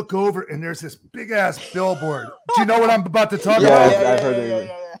sudden we look over and there's this big ass billboard. Do you know what I'm about to talk about? Yeah, I've heard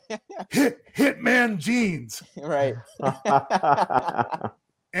it. Hitman Jeans. Right.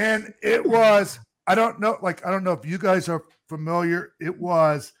 And it was, I don't know if you guys are familiar.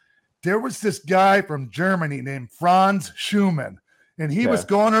 There was this guy from Germany named Franz Schumann, and he was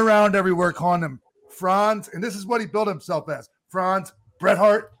going around everywhere calling him Franz, and this is what he built himself as: Franz Bret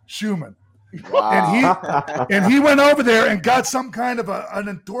Hart Schumann. Wow. And he went over there and got some kind of an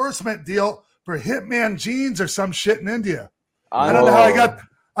endorsement deal for Hitman Jeans or some shit in India. I don't know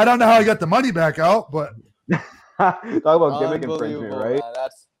how I got the money back out, but talk about gimmick infringement, right? Man,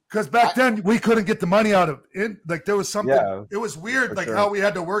 because back then we couldn't get the money out of it. Like there was something. Yeah, it was weird, like sure. how we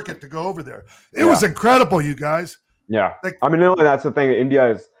had to work it to go over there. It was incredible, you guys. Yeah, like, I mean, that's the thing.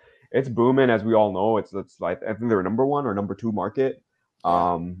 India it's booming, as we all know. It's like I think they're number 1 or number 2 market.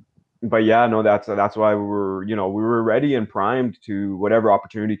 But yeah, no, that's why we were ready and primed to whatever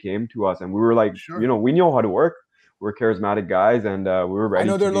opportunity came to us, and we were like, Sure. we know how to work. We're charismatic guys, and we were ready. I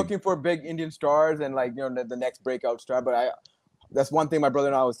know they're looking for big Indian stars and like the next breakout star, but that's one thing my brother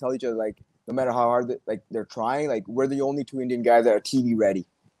and I always tell each other, like no matter how hard they're trying, like we're the only 2 Indian guys that are TV ready.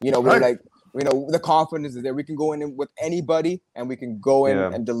 We're like, the confidence is there. We can go in with anybody and we can go in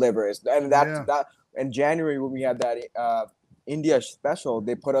and deliver. That in January when we had that India special,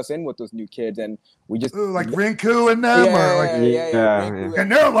 they put us in with those new kids, and we just like Rinku and them, Rinku.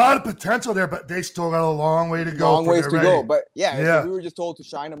 And there are a lot of potential there, but they still got a long way to go. Long ways to go, but so we were just told to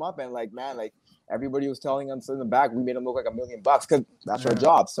shine them up, and like man, like everybody was telling us in the back, we made them look like $1 million because that's our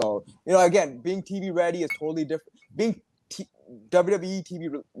job. So again, being TV ready is totally different. Being WWE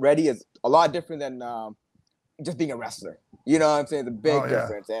TV ready is a lot different than just being a wrestler. You know what I'm saying? The big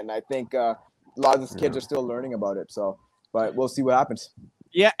difference, and I think a lot of these kids are still learning about it. So. But we'll see what happens.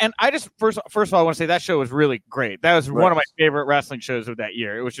 Yeah, and I just first of all, I want to say that show was really great. That was one of my favorite wrestling shows of that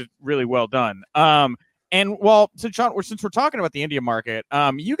year. It was just really well done. And since we're talking about the India market,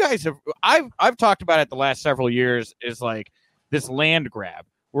 you guys I've talked about it the last several years is like this land grab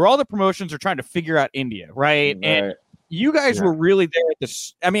where all the promotions are trying to figure out India, right? And you guys were really there at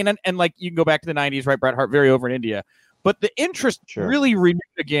this. I mean, and like you can go back to the 90s, right? Bret Hart very over in India, but the interest really renewed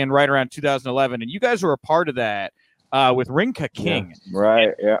again right around 2011, and you guys were a part of that. With Rinka King.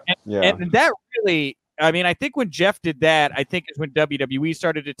 And that really, I mean, I think when Jeff did that, I think is when WWE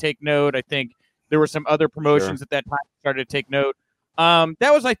started to take note. I think there were some other promotions at that time that started to take note.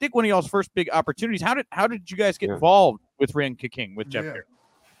 That was, I think, one of y'all's first big opportunities. How did you guys get involved with Rinka King, with Jeff here?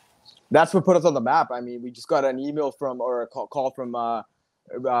 That's what put us on the map. I mean, we just got an email or a call from the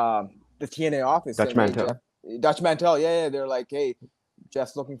TNA office. Dutch Mantel. Dutch Mantel, they're like, hey,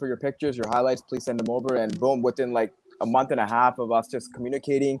 Jeff's looking for your pictures, your highlights, please send them over. And boom, within like a month and a half of us just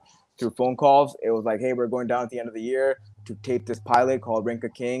communicating through phone calls, it was like, hey, we're going down at the end of the year to tape this pilot called Rinka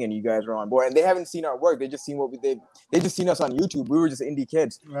King, and you guys are on board. And they haven't seen our work. They just seen they just seen us on YouTube. We were just indie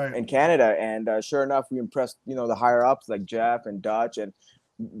kids in Canada. And sure enough, we impressed, the higher ups like Jeff and Dutch. And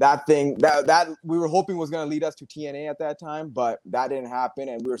that thing that we were hoping was going to lead us to TNA at that time, but that didn't happen.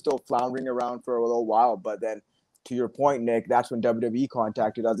 And we were still floundering around for a little while. But then to your point, Nick, that's when WWE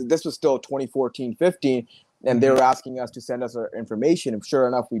contacted us. This was still 2014-15. And they were asking us to send us our information. And sure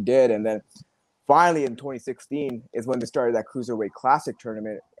enough, we did. And then finally in 2016 is when they started that Cruiserweight Classic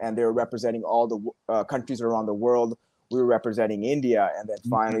tournament. And they were representing all the countries around the world. We were representing India. And then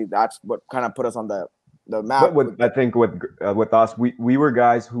finally, that's what kind of put us on the map. But I think with us, we were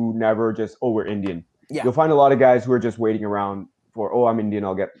guys who never just, we're Indian. Yeah. You'll find a lot of guys who are just waiting around for, I'm Indian,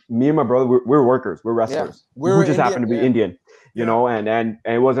 I'll get. Me and my brother, we're workers. We're wrestlers. We just happen to be Indian, you know? And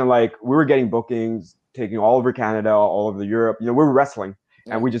it wasn't like we were getting bookings, taking all over Canada, all over Europe. We were wrestling,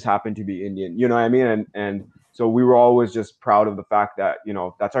 and we just happened to be Indian. You know what I mean? And so we were always just proud of the fact that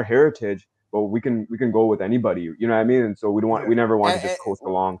that's our heritage. But we can go with anybody. You know what I mean? And so we never wanted to just coast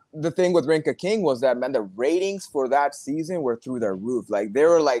along. The thing with Rinka King was that, man, the ratings for that season were through the roof. Like they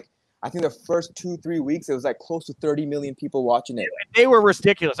were like, I think the first 2-3 weeks, it was like close to 30 million people watching it. They were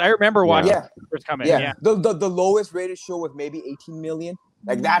ridiculous. I remember watching it first come in. Yeah. The lowest rated show was maybe 18 million.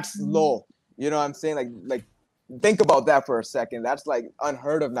 Like that's low. You know what I'm saying? Like think about that for a second. That's like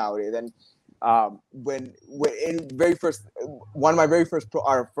unheard of nowadays. And when in very first one of my very first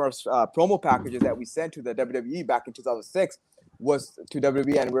promo packages that we sent to the WWE back in 2006 was to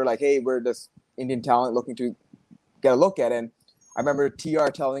WWE, and we were like, hey, we're this Indian talent looking to get a look at it. And I remember TR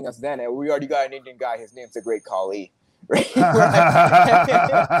telling us then, hey, we already got an Indian guy. His name's the Great Khali. Right?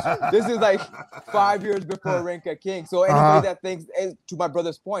 This is like 5 years before Rinka King. So anybody that thinks, to my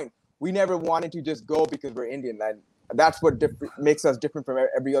brother's point, we never wanted to just go because we're Indian. And that's what makes us different from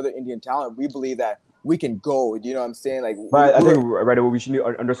every other Indian talent. We believe that we can go. You know what I'm saying? Like, but I think right away we should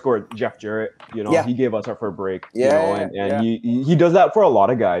underscore Jeff Jarrett. He gave us our first break. He does that for a lot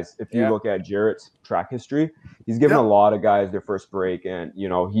of guys. If you look at Jarrett's track history, he's given a lot of guys their first break, and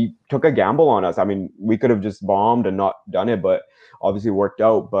he took a gamble on us. I mean, we could have just bombed and not done it, but obviously it worked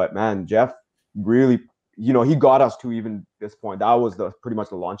out. But man, Jeff really, he got us to even this point. That was pretty much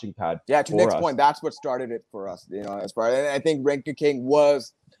the launching pad. Yeah, to Nick's point, that's what started it for us. As far as I think Rinka King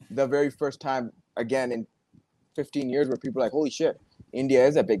was the very first time, again, in 15 years where people are like, holy shit, India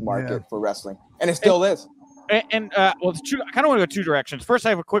is a big market for wrestling. And it still is. And well, it's true. I kind of want to go two directions. First, I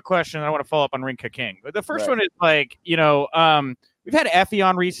have a quick question. And I want to follow up on Ring Ka King. But the first one is like, we've had Effie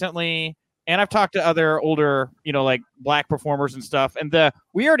on recently, and I've talked to other older, like black performers and stuff. And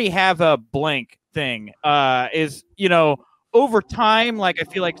we already have a blank thing. Over time, like I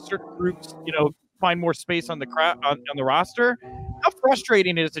feel like certain groups, find more space on the on the roster. How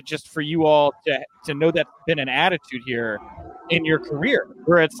frustrating is it just for you all to know that's been an attitude here in your career,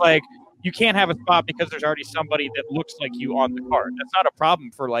 where it's like you can't have a spot because there's already somebody that looks like you on the card? That's not a problem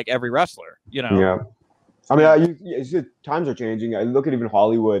for like every wrestler, Yeah, I mean, it's just, times are changing. I look at even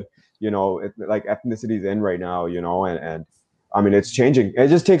Hollywood, like ethnicity's in right now, and I mean, it's changing. It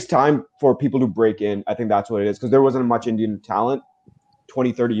just takes time for people to break in. I think that's what it is, because there wasn't much Indian talent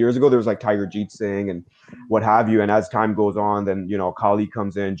 20, 30 years ago. There was like Tiger Jeet Singh and what have you. And as time goes on, then, Kali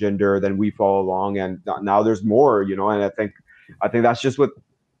comes in, Jinder, then we follow along. And now there's more, and I think that's just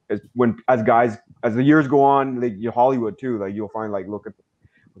as the years go on, like Hollywood too, like you'll find, like, look at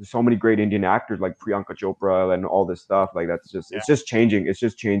so many great Indian actors like Priyanka Chopra and all this stuff. Like that's just, it's just changing. It's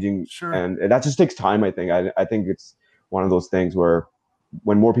just changing. Sure. And that just takes time. I think, I think it's one of those things where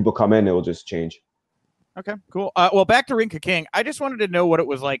when more people come in, it will just change. Okay, cool. Well, back to Ring Ka King. I just wanted to know what it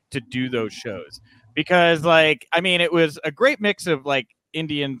was like to do those shows, because, like, I mean, it was a great mix of like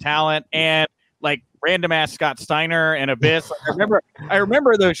Indian talent and like random ass Scott Steiner and Abyss. I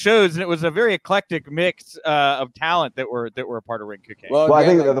remember those shows, and it was a very eclectic mix of talent that were a part of Ring Ka King. Well, I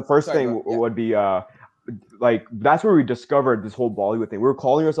think the first thing would be like that's where we discovered this whole Bollywood thing. We were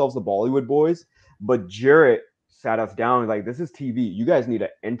calling ourselves the Bollywood Boys, but Jarrett sat us down like, this is TV. You guys need an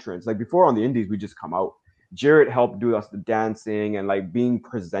entrance. Like before on the Indies, we just come out. Jarrett helped do us the dancing and like being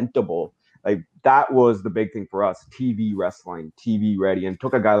presentable. Like that was the big thing for us. TV wrestling, TV ready, and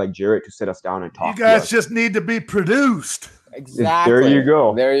took a guy like Jarrett to sit us down and talk. You guys just need to be produced. Exactly. There you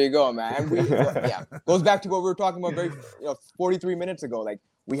go. There you go, man. Goes back to what we were talking about 43 minutes ago. Like,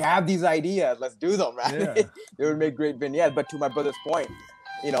 we have these ideas. Let's do them, right? Yeah. They would make great vignettes. But to my brother's point,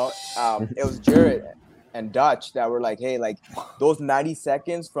 it was Jarrett and Dutch that were like, hey, like those 90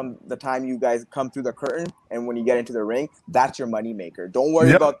 seconds from the time you guys come through the curtain and when you get into the ring, that's your money maker. Don't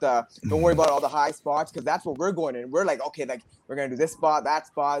worry about all the high spots, because that's what we're going in. We're like, okay, like we're gonna do this spot, that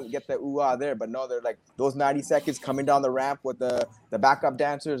spot, get the ooh-ah there. But no, they're like those 90 seconds coming down the ramp with the backup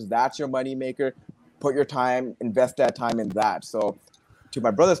dancers, that's your money maker. Put your time, invest that time in that. So to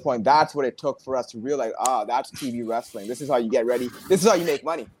my brother's point, that's what it took for us to realize, that's TV wrestling. This is how you get ready. This is how you make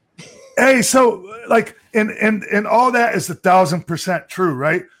money. Hey, so like, and all that is 1,000% true,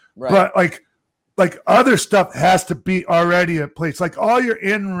 right? But like other stuff has to be already in place. Like all your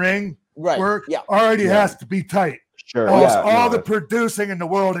in-ring work already has to be tight. Sure. All the producing in the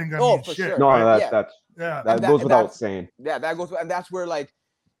world ain't gonna mean shit. Sure. No, right? that goes without saying. Yeah, that goes, and that's where like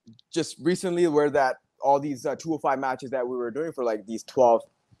just recently where that all these 205 matches that we were doing for like these 12,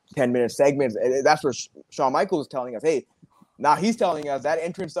 10-minute segments, and that's where Shawn Michaels is telling us, hey. Now he's telling us that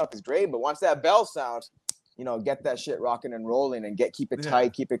entrance stuff is great, but once that bell sounds, get that shit rocking and rolling and keep it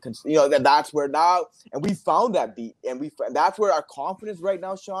tight, keep it, that's where now, and we found that beat, and that's where our confidence right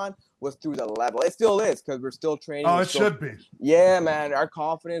now, Sean, was through the level. It still is, because we're still training. Oh, it should be. Yeah, man, our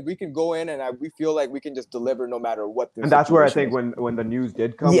confidence, we can go in and we feel like we can just deliver no matter what. And that's where I think when the news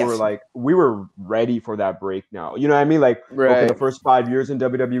did come, we were ready for that break now. You know what I mean? Like, okay, the first 5 years in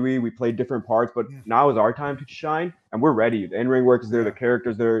WWE, we played different parts, but now is our time to shine, and we're ready. The in-ring work is there, the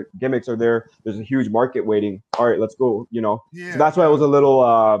characters there, gimmicks are there. There's a huge market waiting. All right, let's go. So that's why I was a little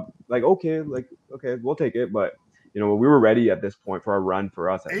like, okay, we'll take it, but we were ready at this point for a run for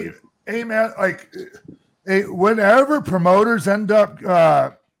us at least. Hey man, like, whenever promoters end up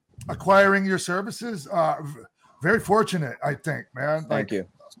acquiring your services, very fortunate, I think, man. Thank you.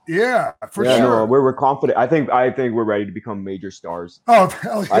 Yeah, for sure. No, we're confident. I think we're ready to become major stars. Oh,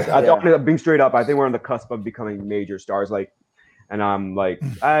 hell yeah. Being straight up, I think we're on the cusp of becoming major stars. Like, and I'm like,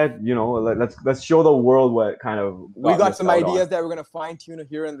 let's show the world what kind of we got some ideas that we're gonna fine tune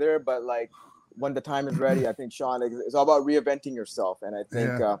here and there, but like. When the time is ready, I think, Sean, it's all about reinventing yourself. And I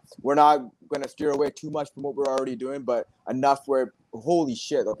think we're not going to steer away too much from what we're already doing, but enough where, holy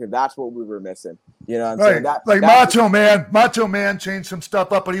shit, okay, that's what we were missing. You know what I'm saying? Macho Man changed some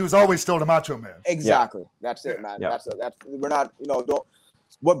stuff up, but he was always still the Macho Man. Exactly. That's it, man. That's we're not,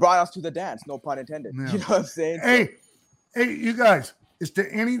 what brought us to the dance, no pun intended. You know what I'm saying? Hey, you guys, is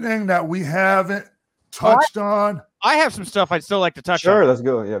there anything that we haven't touched on? I have some stuff I'd still like to touch on. Sure, let's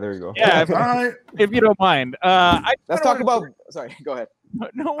go. Yeah, there you go. Yeah, if you don't mind. Let's talk about. Sorry, go ahead.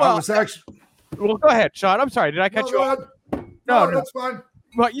 No, well, go ahead, Sean. I'm sorry. Did I cut you off? No, that's fine.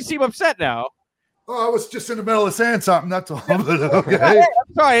 Well, you seem upset now. Oh, I was just in the middle of saying something. That's all. Okay.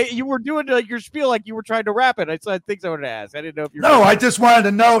 I'm sorry, you were doing like your spiel like you were trying to wrap it. I said things I wanted to ask. I didn't know if you. No, I just wanted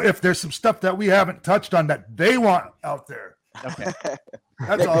to know if there's some stuff that we haven't touched on that they want out there. Okay.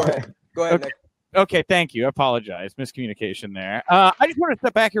 That's Nick, all. Go ahead, Nick. Okay, thank you. I apologize. Miscommunication there. I just want to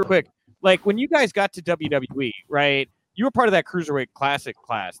step back here quick. Like when you guys got to WWE, right? You were part of that Cruiserweight Classic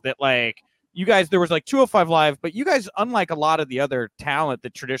class that like you guys, there was like 205 Live, but you guys, unlike a lot of the other talent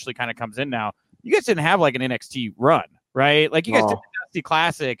that traditionally kind of comes in now, you guys didn't have like an NXT run, right? Like you guys did the NXT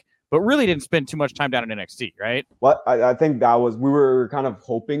Classic, but really didn't spend too much time down in NXT, right? Well, I think that was, we were kind of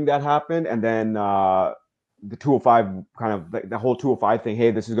hoping that happened. And then the 205 kind of, the whole 205 thing,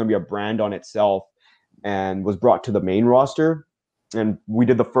 hey, this is going to be a brand on itself, and was brought to the main roster. And we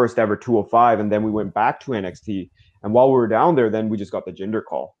did the first ever 205, and then we went back to NXT. And while we were down there, then we just got the Jinder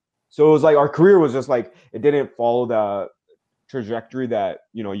call. So it was like our career was just like, it didn't follow the trajectory that,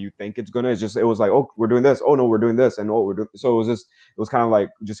 you know, you think it's gonna. It's just, it was like, oh, we're doing this. Oh no, we're doing this. And oh, we're doing. So it was kind of like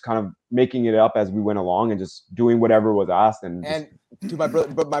just kind of making it up as we went along and just doing whatever was asked. And to my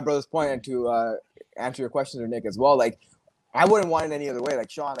brother's point, and to answer your question to Nick as well, like I wouldn't want it any other way.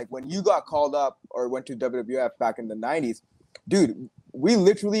 Like Sean, like when you got called up or went to WWF back in the 90s, dude, we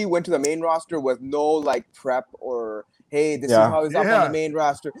literally went to the main roster with no like prep or hey, this is how it's up on the main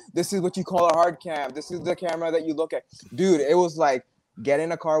roster. This is what you call a hard cam. This is the camera that you look at. Dude, it was like get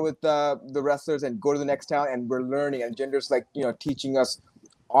in a car with the wrestlers and go to the next town, and we're learning. And Jinder's like, you know, teaching us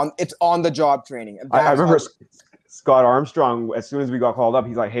on the job training. And I remember Scott Armstrong, as soon as we got called up,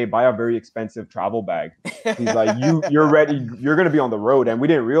 he's like, hey, buy a very expensive travel bag. He's like, you're ready. You're going to be on the road. And we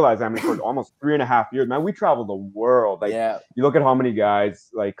didn't realize, I mean, for almost 3.5 years, man, we traveled the world. Like, you look at how many guys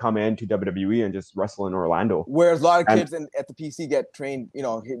like come into WWE and just wrestle in Orlando. Whereas a lot of kids at the PC get trained, you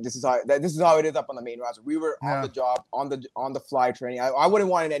know, this is how it is up on the main roster. We were on the job, on the fly training. I wouldn't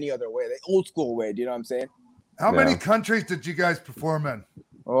want it any other way, the old school way. Do you know what I'm saying? How many countries did you guys perform in?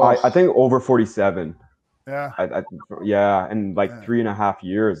 I think over 47. Yeah. And like 3.5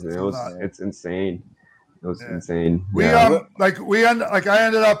 years. And it's insane. It was insane. I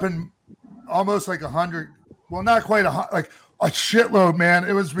ended up in almost like 100. Well, not quite like a shitload, man.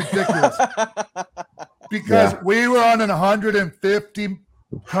 It was ridiculous because we were on 150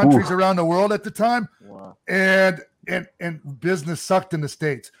 countries around the world at the time, and business sucked in the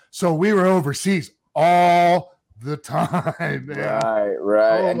States, so we were overseas all the time. Man.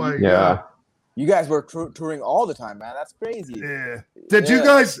 Right. Oh my God. You guys were touring all the time, man. That's crazy. Yeah. Did you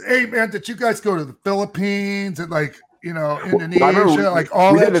guys go to the Philippines and like, you know, Indonesia, like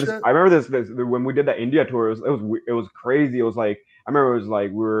all that shit? I remember this when we did the India tour. It was crazy. It was like, I remember it was like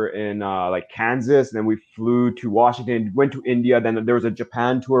we were in like Kansas, and then we flew to Washington, went to India. Then there was a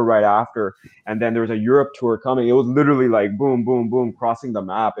Japan tour right after, and then there was a Europe tour coming. It was literally like boom, boom, boom, crossing the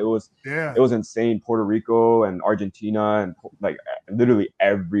map. It was insane. Puerto Rico and Argentina and like literally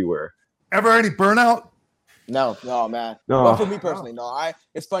everywhere. Ever any burnout? No, man. No. Well, for me personally, no.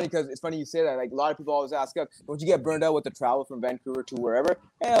 It's funny you say that. Like a lot of people always ask us, don't you get burned out with the travel from Vancouver to wherever?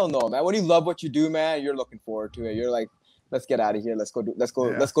 Hell no, man. When you love what you do, man, you're looking forward to it. You're like, let's get out of here. Let's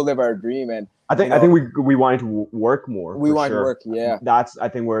go live our dream. And I think we wanted to work more. We wanted to work, That's I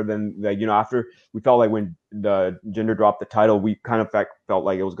think where then, like, you know, after we felt like when the Jinder dropped the title, we kind of felt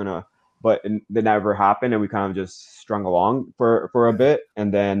like it was gonna. But that never happened, and we kind of just strung along for a bit.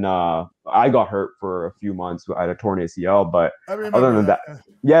 And then I got hurt for a few months. I had a torn ACL. But other than that,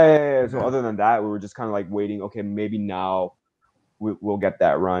 So other than that, we were just kind of like waiting. Okay, maybe now we'll get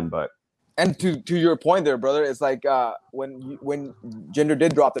that run. But and to your point there, brother, it's like when Jinder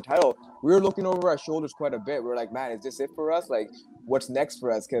did drop the title, we were looking over our shoulders quite a bit. We were like, man, is this it for us? Like, what's next for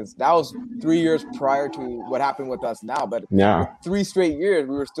us? Because that was 3 years prior to what happened with us now. But 3 straight years,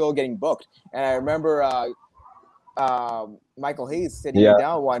 we were still getting booked. And I remember Michael Hayes sitting me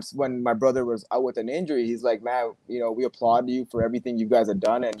down once when my brother was out with an injury. He's like, man, you know, we applaud you for everything you guys have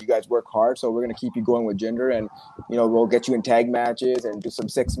done, and you guys work hard. So we're going to keep you going with Jinder, and, you know, we'll get you in tag matches and do some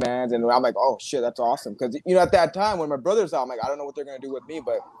 6-mans. And I'm like, oh shit, that's awesome. Because, you know, at that time when my brother's out, I'm like, I don't know what they're going to do with me,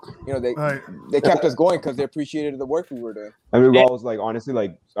 but, you know, they kept us going because they appreciated the work we were doing. I mean, we always, like, honestly,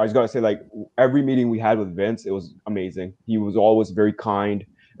 like, I just got to say, like, every meeting we had with Vince, it was amazing. He was always very kind,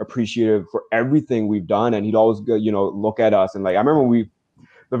 appreciative for everything we've done, and he'd always go, you know, look at us. And like, I remember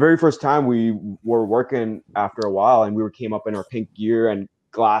the very first time we were working after a while, and we came up in our pink gear and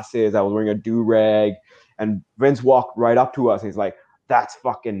glasses. I was wearing a do-rag, and Vince walked right up to us and he's like, that's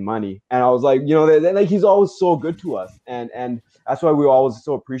fucking money. And I was like, you know, like, he's always so good to us, and that's why we were always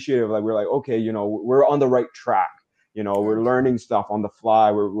so appreciative. Like, we're like, okay, you know, we're on the right track, you know, we're learning stuff on the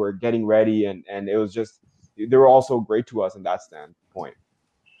fly, we're getting ready, and it was just, they were also great to us in that standpoint.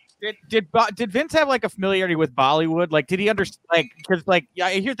 Did Vince have like a familiarity with Bollywood? Like, did he understand? Like, because like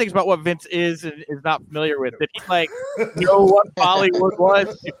I hear things about what Vince is and is not familiar with. Did he like know what Bollywood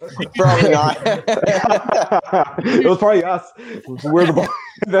was? Probably not. It was probably us. We're the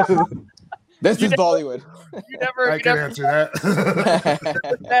This is Bollywood. You never, I can answer that.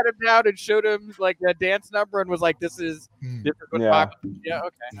 sat him down and showed him like a dance number and was like, "This is what Yeah. Yeah,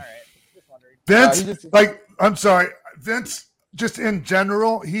 okay, all right." Just wondering. Vince, I'm sorry, Vince. Just in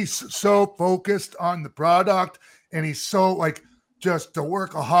general, he's so focused on the product, and he's so like just a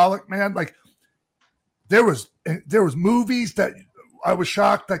workaholic, man. Like there was movies that I was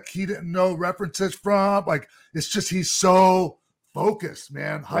shocked that he didn't know references from. Like it's just he's so focused,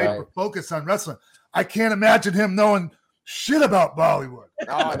 man, hyper focused on wrestling. I can't imagine him knowing shit about Bollywood.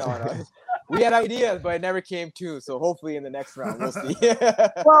 No. We had ideas, but it never came to. So hopefully in the next round, we'll see.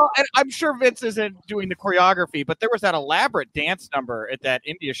 Well, and I'm sure Vince isn't doing the choreography, but there was that elaborate dance number at that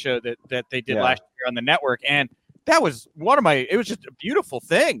India show that they did last year on the network, and that was it was just a beautiful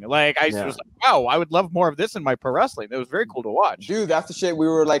thing. Like I was like, wow, I would love more of this in my pro wrestling. It was very cool to watch. Dude, that's the shit we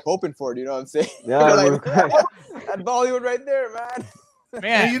were like hoping for. Do you know what I'm saying? Yeah, like, that Bollywood right there, man.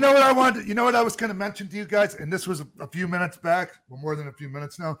 Man, Hey, you know what I wanted? You know what I was going to mention to you guys, and this was a few minutes back, well, more than a few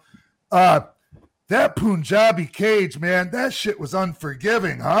minutes now. That Punjabi cage, man, that shit was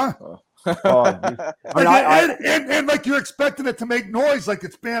unforgiving, huh? And like you're expecting it to make noise like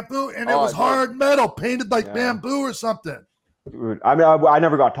it's bamboo, and it was hard metal painted like bamboo or something. Dude, I mean, I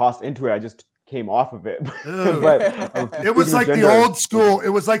never got tossed into it. I just came off of it. But it was like the old school. It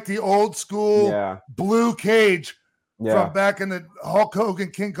was like the old school blue cage from back in the Hulk Hogan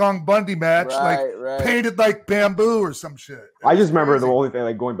King Kong Bundy match, painted like bamboo or some shit. I just remember the only thing,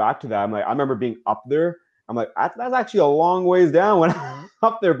 like going back to that, I'm like, I remember being up there. I'm like, that's actually a long ways down when I'm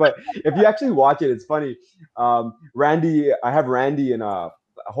up there. But if you actually watch it, it's funny. I have Randy in a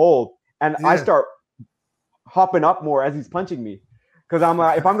hold, and I start hopping up more as he's punching me, because I'm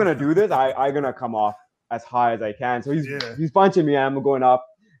like, if I'm gonna do this, I'm gonna come off as high as I can. So he's punching me, and I'm going up.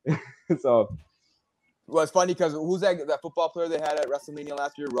 So. Well, it's funny because who's that football player they had at WrestleMania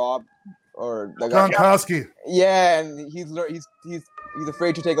last year? Rob or Gronkowski. Yeah, and he's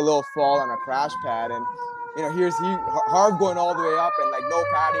afraid to take a little fall on a crash pad, and you know here's Harv going all the way up and like no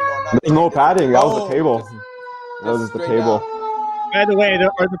padding or nothing. There's no padding. That was the table. That was just the table. By the way,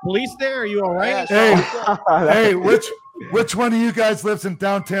 are the police there? Are you all right? Hey, which one of you guys lives in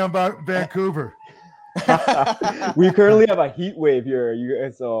downtown Vancouver? We currently have a heat wave here.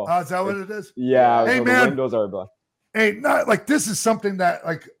 Is that what it is? Yeah. Hey, so man. The windows are black. Hey, not like this is something that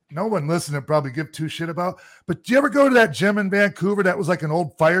like no one listening probably give two shit about. But do you ever go to that gym in Vancouver that was like an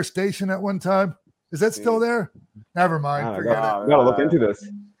old fire station at one time? Is that still there? Never mind. Forget it. Gotta look into this.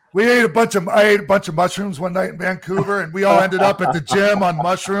 I ate a bunch of mushrooms one night in Vancouver, and we all ended up at the gym on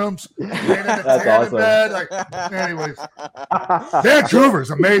mushrooms. That's awesome. Anyways,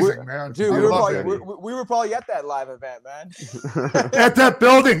 Vancouver's amazing, man. Dude, we were probably at that live event, man. At that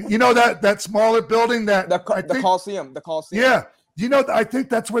building, you know that smaller building the Coliseum. Yeah, you know, I think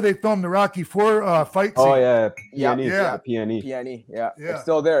that's where they filmed the Rocky IV fight scene. Oh yeah, PNE. Yeah, it's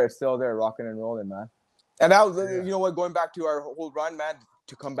still there. Rocking and rolling, man. And that was, you know what, going back to our whole run, man.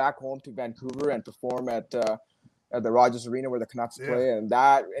 To come back home to Vancouver and perform at the Rogers Arena where the Canucks play, and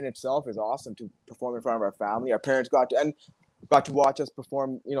that in itself is awesome to perform in front of our family. Our parents got to watch us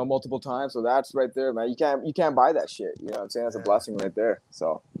perform, you know, multiple times. So that's right there, man. You can't buy that shit. You know what I'm saying? That's a blessing right there.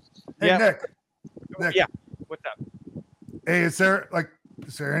 So, hey, Nick. Yeah, what's up? Hey, is there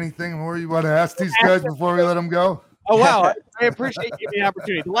anything more you want to ask these guys before we let them go? Oh wow, I appreciate you giving me the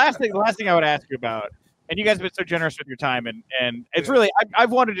opportunity. The last thing I would ask you about. And you guys have been so generous with your time, and it's really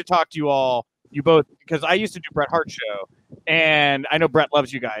I've wanted to talk to you both because I used to do Bret Hart's show, and I know Bret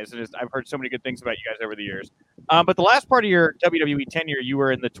loves you guys, and I've heard so many good things about you guys over the years. But the last part of your WWE tenure, you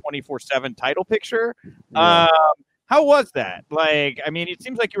were in the 24/7 title picture. Yeah. How was that? Like, I mean, it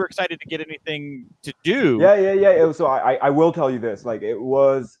seems like you were excited to get anything to do. Yeah. So I will tell you this, like it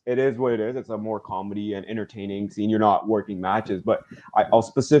is what it is. It's a more comedy and entertaining scene. You're not working matches, but I'll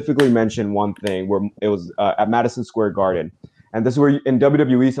specifically mention one thing where it was at Madison Square Garden. And this is where in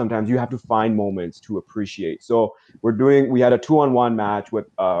WWE, sometimes you have to find moments to appreciate. So we had a 2-on-1 match with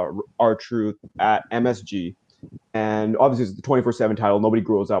R-Truth at MSG. And obviously it's the 24/7 title. Nobody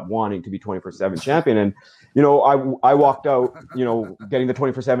grows up wanting to be 24/7 champion. And, you know, I walked out, you know, getting the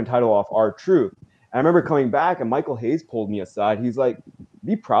 24/7 title off R-Truth. And I remember coming back and Michael Hayes pulled me aside. He's like,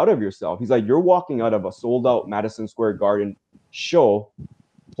 be proud of yourself. He's like, you're walking out of a sold out Madison Square Garden show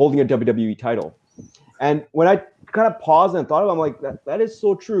holding a WWE title. And when I kind of paused and thought about it, I'm like, that is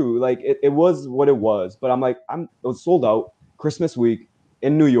so true. Like it was what it was. But I'm like, it was sold out Christmas week.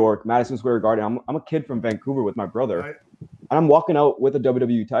 in New York, Madison Square Garden. I'm a kid from Vancouver with my brother, Right. and I'm walking out with a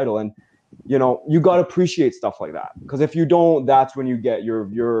WWE title, and you know, you got to appreciate stuff like that, because if you don't, that's when you get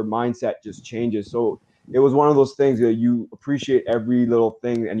your mindset just changes. So it was one of those things that you appreciate every little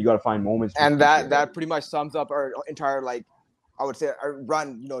thing, and you got to find moments. And that pretty much sums up our entire, like, I would say, our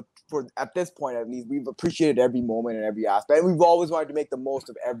run. You know, for at this point at least, we've appreciated every moment and every aspect, and we've always wanted to make the most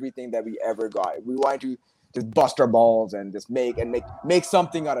of everything that we ever got. We wanted to just bust our balls and just make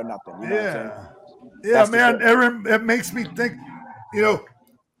something out of nothing. You know what I'm saying? Yeah, man. It makes me think, you know,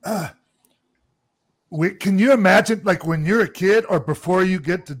 can you imagine, like, when you're a kid or before you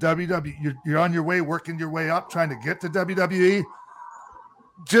get to WWE, you're on your way, working your way up, trying to get to WWE.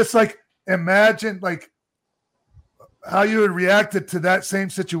 Just like imagine, like, how you had reacted to that same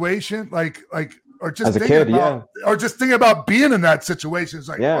situation, or just as a kid, or just thinking about being in that situation. It's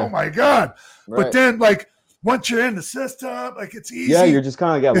like, oh my God. Right. But then, like, once you're in the system, like, it's easy. Yeah, you're just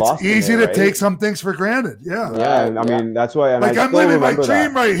kind of get lost. It's easy to take some things for granted. Yeah. Yeah, I mean, that's why. And like, I'm living my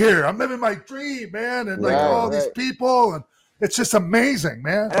dream right here. I'm living my dream, man, and like all these people, and it's just amazing,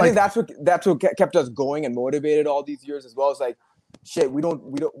 man. And I think that's what kept us going and motivated all these years as well. It's like, shit,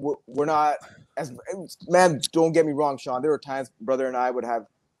 we're not as, man. Don't get me wrong, Sean. There were times brother and I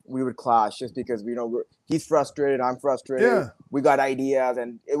we would clash just because he's frustrated, I'm frustrated. Yeah. We got ideas,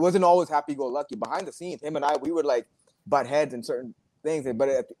 and it wasn't always happy-go-lucky. Behind the scenes, him and I, we would like butt heads in certain things, but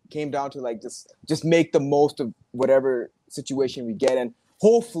it came down to like just make the most of whatever situation we get, and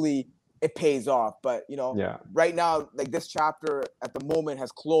hopefully it pays off. But right now, like, this chapter at the moment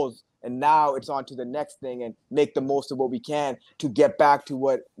has closed, and now it's on to the next thing, and make the most of what we can to get back to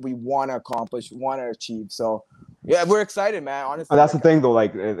what we want to accomplish, want to achieve. So yeah, we're excited, man. Honestly, that's the thing, though.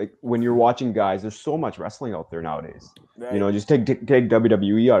 Like when you're watching guys, there's so much wrestling out there nowadays. Right. You know, just take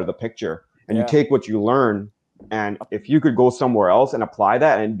WWE out of the picture, and you take what you learn, and if you could go somewhere else and apply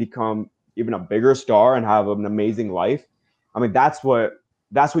that and become even a bigger star and have an amazing life, I mean, that's what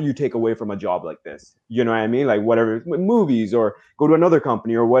you take away from a job like this. You know what I mean? Like, whatever, movies or go to another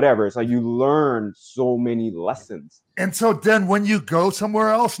company or whatever. It's like you learn so many lessons. And so then when you go somewhere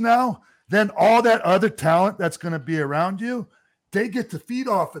else now, then all that other talent that's going to be around you, they get to feed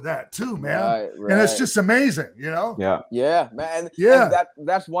off of that too, man. Right. And it's just amazing, you know? Yeah, man. And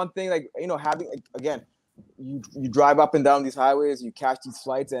that's one thing, like, having, like, again, you drive up and down these highways, you catch these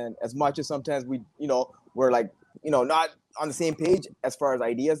flights, and as much as sometimes we're like, not on the same page as far as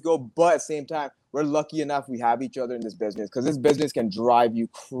ideas go, but at the same time, we're lucky enough we have each other in this business, because this business can drive you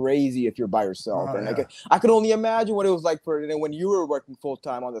crazy if you're by yourself. Like, I could only imagine what it was like when you were working full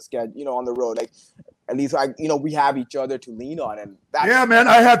time on the schedule, on the road. Like, at least we have each other to lean on, and man,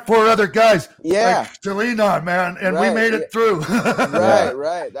 I had 4 other guys, to lean on, man, and we made it through.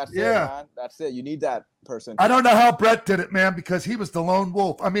 Right. That's it, man. That's it. You need that person. I don't know how Brett did it, man, because he was the lone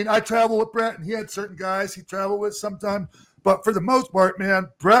wolf. I mean, I travel with Brett, and he had certain guys he traveled with sometimes. But for the most part, man,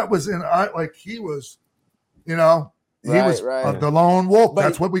 Brett was he was, he was the lone wolf. But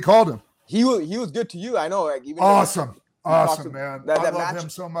that's what we called him. He was good to you. I know. Like, even awesome, man. I love him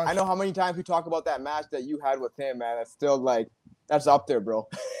so much. I know how many times we talk about that match that you had with him, man. That's still, like, that's up there, bro.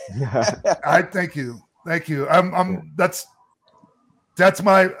 I thank you. That's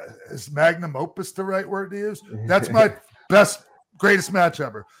my, is magnum opus the right word to use? That's my greatest match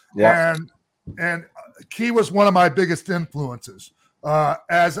ever. Yeah. And Key was one of my biggest influences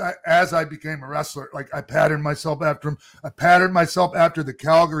as I became a wrestler. Like, I patterned myself after him. I patterned myself after the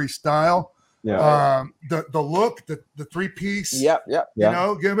Calgary style. Yeah. The look, the 3-piece. Yep.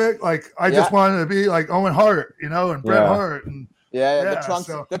 Gimmick. Like, I just wanted to be like Owen Hart, and Bret Hart, and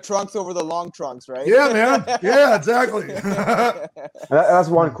the trunks over the long trunks, right? Yeah, man. Yeah, exactly. That's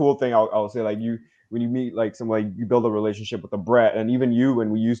one cool thing I'll say. Like, when you meet, like, you build a relationship with a Brett, and even you, when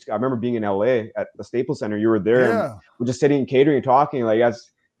I remember being in LA at the Staples Center, you were there, and we're just sitting and catering and talking, like,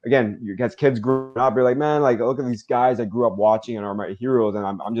 you guys kids growing up, you're like, man, like, look at these guys I grew up watching and are my heroes, and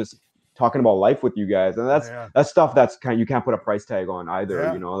I'm just talking about life with you guys. And that's stuff that's you can't put a price tag on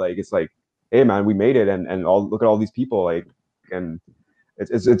either, like, it's like, hey man, we made it, and look at all these people, like, and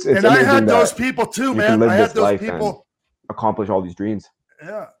it's and I had those people too, man. I had those people accomplish all these dreams.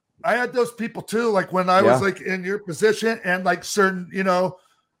 Yeah. I had those people too, like when I was like in your position, and like certain,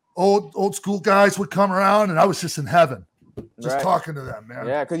 old school guys would come around, and I was just in heaven, just talking to them, man.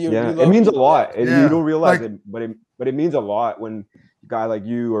 Yeah, because it means a lot. You don't realize it, but it means a lot when a guy like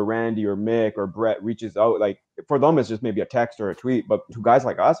you or Randy or Mick or Brett reaches out. Like, for them, it's just maybe a text or a tweet, but to guys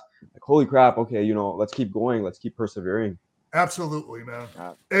like us, like, holy crap, okay, let's keep going, let's keep persevering. Absolutely, man.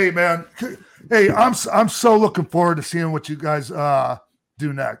 Hey, man. Hey, I'm so looking forward to seeing what you guys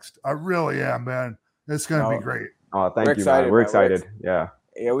do next. I really am, man. It's gonna be great. Oh, thank We're you, excited, man. We're man. excited. Yeah.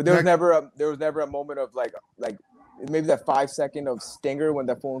 Yeah, there was never a moment of like maybe that 5 second of stinger when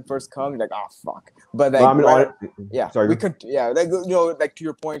the phone first comes, like, oh fuck. But like, Well, I mean, yeah, sorry. we could, yeah, like, you know, like to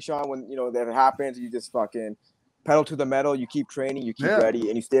your point, Sean, when you know that happens, you just fucking pedal to the metal, you keep training, you keep ready,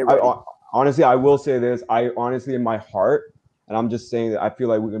 and you stay ready. Honestly, I will say this. I honestly, in my heart, and I'm just saying that I feel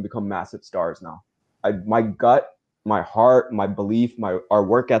like we're gonna become massive stars now. My gut, my heart, my belief, our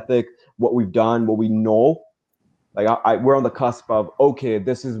work ethic, what we've done, what we know. Like we're on the cusp of, okay,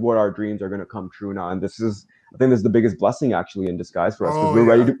 this is what our dreams are going to come true now, and I think this is the biggest blessing actually in disguise for us,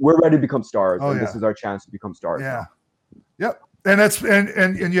 because we're ready to become stars, and this is our chance to become stars. Yeah, now. Yep, and that's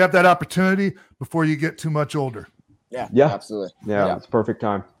and you have that opportunity before you get too much older. Yeah, absolutely. Yeah, it's perfect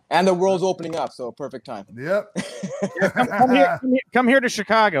time. And the world's opening up, so perfect time. Yep. Come here to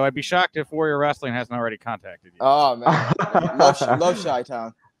Chicago. I'd be shocked if Warrior Wrestling hasn't already contacted you. Oh man, love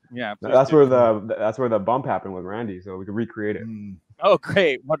Chi-Town. Yeah, that's where the bump happened with Randy, so we could recreate it. Oh,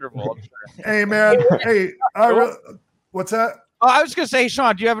 great, wonderful. Sure. Hey man, what's that? Oh, I was gonna say,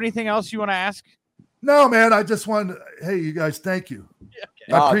 Sean, do you have anything else you want to ask? No, man, I just wanted. Hey, you guys, thank you.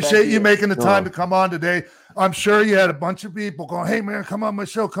 Okay. I appreciate you making the time to come on today. I'm sure you had a bunch of people going, "Hey man, come on my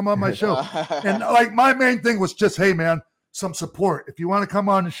show, come on my show." And like my main thing was just, "Hey man, some support. If you want to come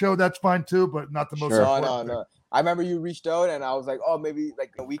on the show, that's fine too, but not the most important thing." No. I remember you reached out, and I was like, "Oh, maybe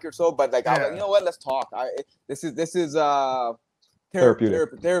like a week or so." But like, I was like, you know what? Let's talk. This is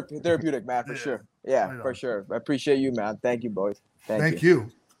therapeutic, man, for sure. Yeah, for sure. I appreciate you, man. Thank you, boys. Thank you.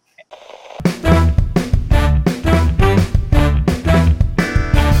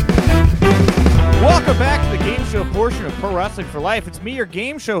 Welcome back to the game show portion of Pro Wrestling for Life. It's me, your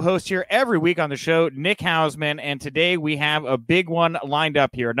game show host here every week on the show, Nick Hausman, and today we have a big one lined up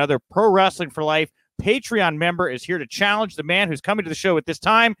here. Another Pro Wrestling for Life Patreon member is here to challenge the man who's coming to the show at this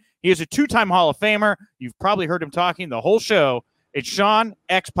time. He is a two-time Hall of Famer. You've probably heard him talking the whole show. It's Sean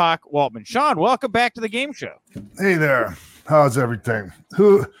X-Pac Waltman. Sean, welcome back to the game show. Hey there. How's everything?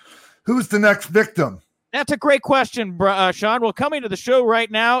 Who's the next victim? That's a great question, Sean. Well, coming to the show right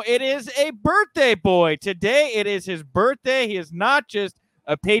now, it is a birthday boy. Today, it is his birthday. He is not just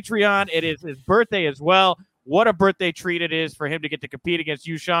a Patreon. It is his birthday as well. What a birthday treat it is for him to get to compete against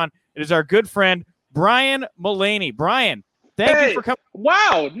you, Sean. It is our good friend, Brian Mullaney. Brian, thank you for coming.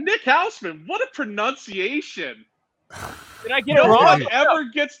 Wow, Nick Hausman, what a pronunciation. Did I get it wrong? No one ever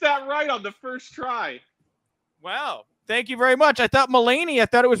gets that right on the first try. Wow. Thank you very much. I thought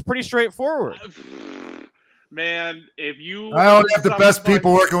it was pretty straightforward. Man, if you... I don't have the best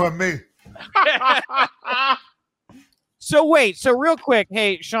people working with me. So real quick,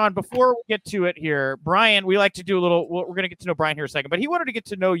 hey, Sean, before we get to it here, Brian, we like to do a little... We're going to get to know Brian here in a second, but he wanted to get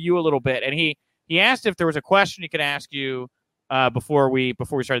to know you a little bit, and he asked if there was a question he could ask you before we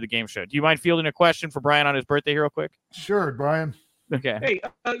started the game show. Do you mind fielding a question for Brian on his birthday here real quick? Sure, Brian. Okay. Hey,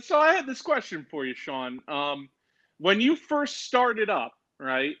 so I had this question for you, Sean. When you first started up,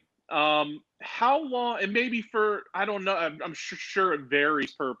 right, how long, and maybe for, I don't know, I'm sure it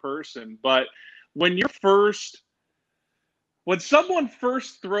varies per person, but when someone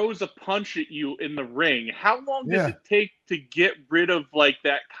first throws a punch at you in the ring, how long does it take to get rid of like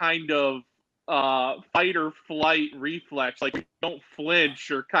that kind of fight or flight reflex, like you don't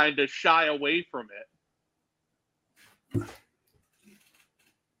flinch or kind of shy away from it?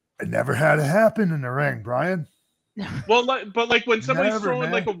 I never had it happen in the ring, Brian. Well, but when somebody's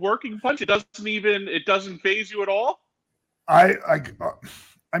throwing like a working punch, it doesn't phase you at all. I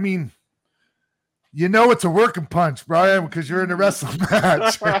mean, you know it's a working punch, Brian, because you're in a wrestling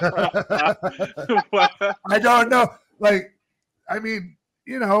match. I don't know. Like, I mean,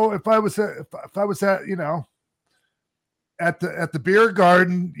 you know, if I was at, you know, at the beer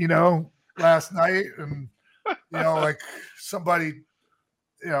garden, you know, last night, and you know, like somebody,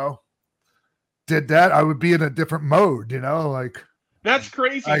 you know, did that, I would be in a different mode, you know, like. That's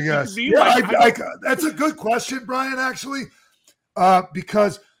crazy. I guess. That's a good question, Brian, actually,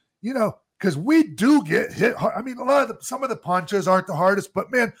 because, you know, because we do get hit hard. I mean, some of the punches aren't the hardest,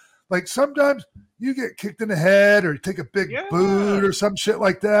 but man, like sometimes you get kicked in the head or you take a big boot or some shit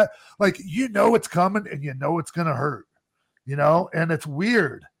like that. Like, you know, it's coming and you know it's going to hurt, you know, and it's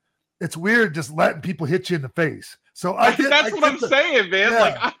weird. It's weird just letting people hit you in the face. So that's what I'm saying, man.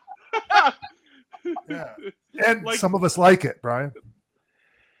 Yeah. Like, yeah. And like, some of us like it, Brian.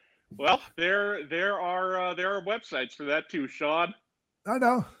 Well, there are websites for that too, Sean. I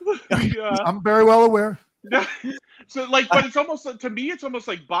know. I'm very well aware. So, like, but it's almost, to me, it's almost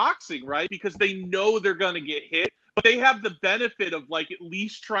like boxing, right? Because they know they're going to get hit, but they have the benefit of like at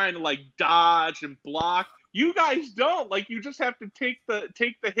least trying to like dodge and block. You guys don't. Like, you just have to take the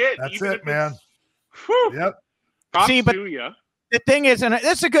hit. That's it, man. Whew. Yep. See, but the thing is, and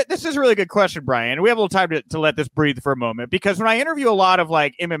this is a really good question, Brian. We have a little time to let this breathe for a moment, because when I interview a lot of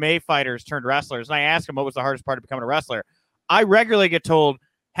like MMA fighters turned wrestlers, and I ask them what was the hardest part of becoming a wrestler, I regularly get told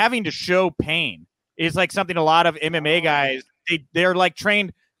having to show pain is like something a lot of MMA guys, they're like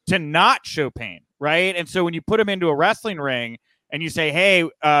trained to not show pain, right? And so when you put them into a wrestling ring and you say, hey,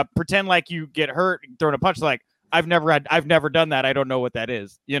 pretend like you get hurt throwing a punch, like, I've never done that. I don't know what that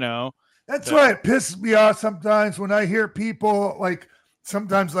is, you know? That's why it pisses me off sometimes when I hear people like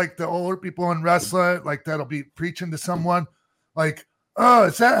sometimes like the older people in wrestling, like that'll be preaching to someone like, oh,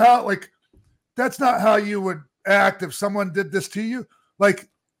 is that how, like, that's not how you would act if someone did this to you. Like,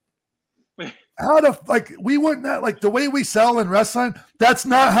 how to, like, we wouldn't, like, the way we sell in wrestling, that's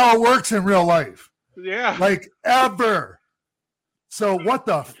not how it works in real life. Yeah. Like, ever. So what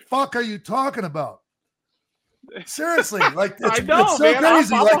the fuck are you talking about? Seriously, like it's so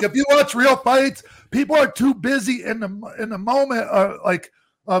crazy. Like if you watch real fights, people are too busy in the moment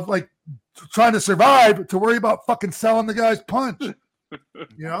of trying to survive to worry about fucking selling the guy's punch. You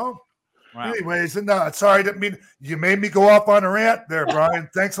know. Wow. Anyways, and sorry, didn't mean you made me go off on a rant there, Brian.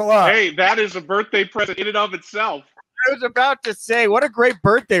 Thanks a lot. Hey, that is a birthday present in and of itself. I was about to say, what a great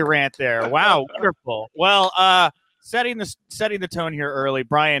birthday rant there. Wow, wonderful. Well, setting the tone here early,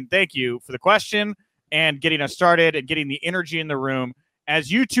 Brian. Thank you for the question and getting us started and getting the energy in the room as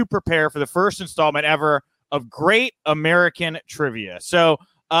you two prepare for the first installment ever of Great American Trivia. So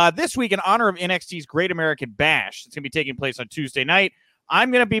this week, in honor of NXT's Great American Bash, it's going to be taking place on Tuesday night, I'm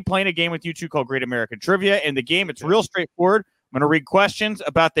going to be playing a game with you two called Great American Trivia. And the game, it's real straightforward. I'm going to read questions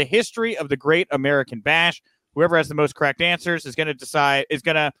about the history of the Great American Bash. Whoever has the most correct answers is going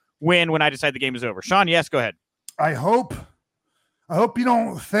to win when I decide the game is over. Sean, yes, go ahead. I hope you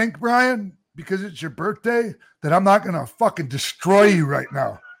don't think, Brian, because it's your birthday, that I'm not going to fucking destroy you right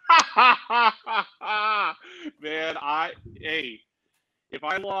now. Man, if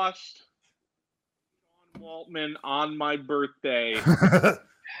I lost Sean Waltman on my birthday,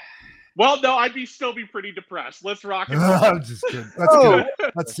 well, no, I'd still be pretty depressed. Let's rock and roll. I'm just kidding. That's good.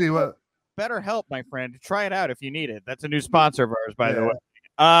 Let's see what. Better help, my friend. Try it out if you need it. That's a new sponsor of ours, by the way.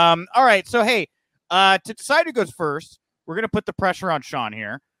 All right. So, hey, to decide who goes first, we're going to put the pressure on Sean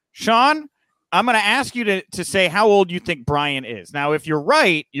here. Sean, I'm going to ask you to say how old you think Brian is. Now, if you're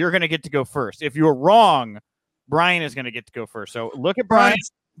right, you're going to get to go first. If you're wrong, Brian is going to get to go first. So look at Brian.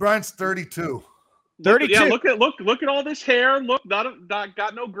 Brian's 32. 32. Yeah, look at all this hair. Look, not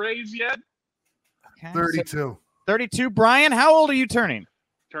got no grays yet. Okay, 32. So 32. Brian, how old are you turning?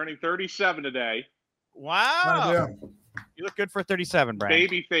 Turning 37 today. Wow. You look good for 37, Brian.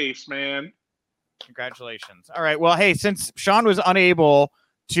 Baby face, man. Congratulations. All right. Well, hey, since Sean was unable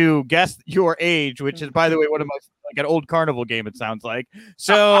to guess your age, which is, by the way, one of most like an old carnival game, it sounds like.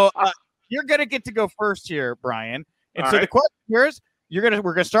 So you're gonna get to go first here, Brian. And so the question here is,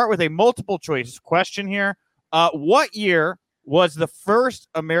 we're gonna start with a multiple choice question here. What year was the first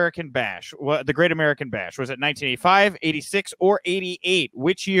American Bash? The Great American Bash? Was it 1985, 86, or 88?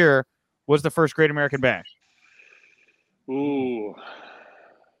 Which year was the first Great American Bash? Ooh,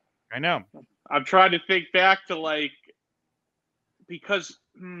 I know. I'm trying to think back to because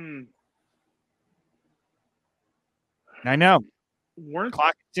I know.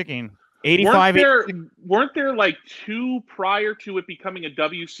 Clock ticking. 85. Weren't there like two prior to it becoming a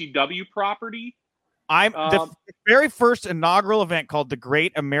WCW property? The very first inaugural event called the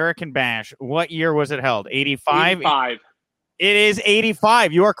Great American Bash. What year was it held? 85? 85. It is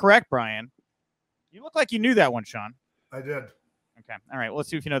 85. You are correct, Brian. You look like you knew that one, Sean. I did. Okay. All right. Well, let's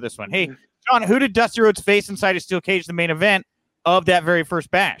see if you know this one. Hey, Sean, who did Dusty Rhodes face inside a steel cage, the main event of that very first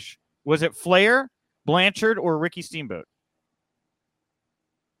bash? Was it Flair, Blanchard, or Ricky Steamboat?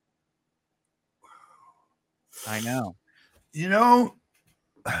 I know. You know,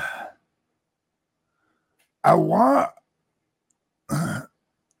 I want.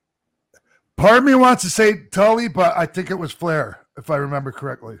 Part of me wants to say Tully, but I think it was Flair, if I remember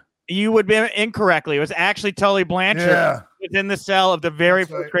correctly. You would be incorrectly. It was actually Tully Blanchard within the cell of the very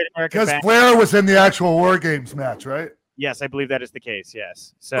first Great American Bash. Because Flair was in the actual War Games match, right? Yes, I believe that is the case.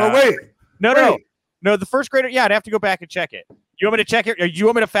 Yes. So. Oh wait. No. The first Great. Yeah, I'd have to go back and check it. You want me to check it? Or you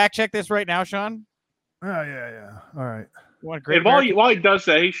want me to fact check this right now, Sean? Oh yeah. All right. While he does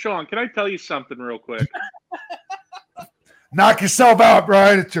that, hey Sean, can I tell you something real quick? Knock yourself out,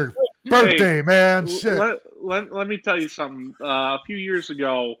 Brian. It's your birthday, man. Shit. Let me tell you something. A few years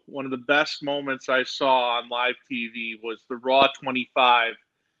ago, one of the best moments I saw on live TV was the Raw 25,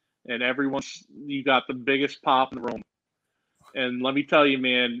 and you got the biggest pop in the room. And let me tell you,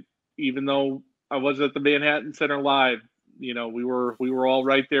 man, even though I was at the Manhattan Center Live, we were all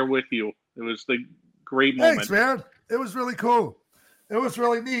right there with you. It was the Great moment. Thanks, man. It was really cool. It was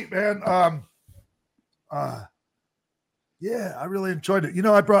really neat, man. Yeah, I really enjoyed it.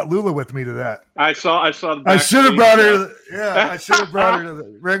 I brought Lula with me to that. I saw the I should have brought her. I should have brought her to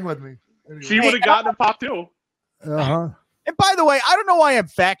the ring with me. Anyway. She would have gotten a pop too. Uh-huh. And by the way, I don't know why I'm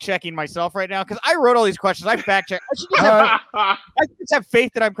fact checking myself right now because I wrote all these questions. I fact checked. I just have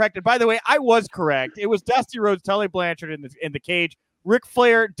faith that I'm correct. And by the way, I was correct. It was Dusty Rhodes, Tully Blanchard in the cage. Ric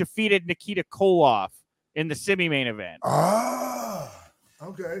Flair defeated Nikita Koloff in the semi-main event.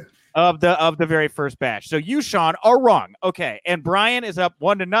 Okay. Of the very first batch. So you, Sean, are wrong. Okay. And Brian is up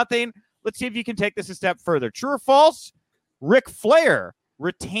 1-0. Let's see if you can take this a step further. True or false? Ric Flair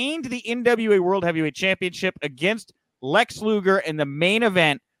retained the NWA World Heavyweight Championship against Lex Luger in the main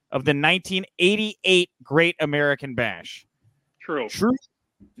event of the 1988 Great American Bash. True.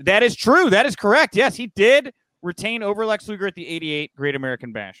 That is true. That is correct. Yes, he did retain over Lex Luger at the 88 Great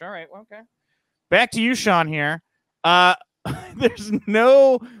American Bash. All right. Well, okay. Back to you, Sean, here. There's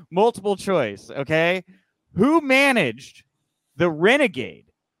no multiple choice, okay? Who managed the Renegade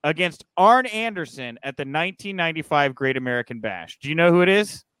against Arn Anderson at the 1995 Great American Bash? Do you know who it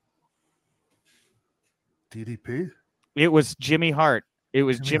is? DDP? It was Jimmy Hart. It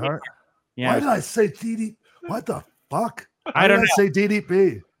was Jimmy Hart. Yeah. Why did I say DDP? What the fuck? I don't know. Say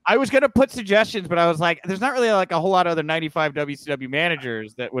DDP. I was going to put suggestions, but I was like, there's not really like a whole lot of other 95 WCW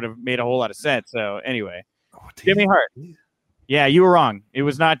managers that would have made a whole lot of sense. So anyway, Jimmy Hart. Yeah, you were wrong. It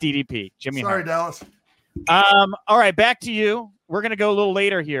was not DDP. Jimmy Hart. Sorry, Dallas. All right, back to you. We're going to go a little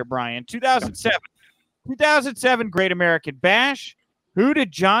later here, Brian. 2007 Great American Bash. Who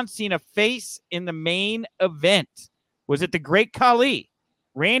did John Cena face in the main event? Was it the Great Khali,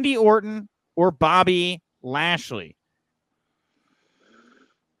 Randy Orton, or Bobby Lashley?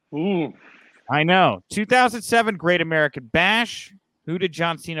 Ooh. I know. 2007 Great American Bash. Who did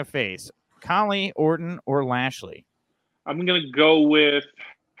John Cena face? Khali, Orton, or Lashley? I'm going to go with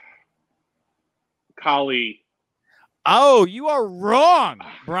Khali. Oh, you are wrong,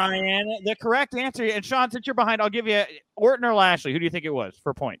 Brian. The correct answer, and Sean, since you're behind, I'll give you Orton or Lashley. Who do you think it was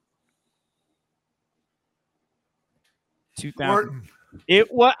for a point? 2000. Orton.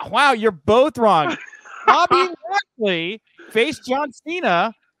 It was. Wow, you're both wrong. Bobby Lashley faced John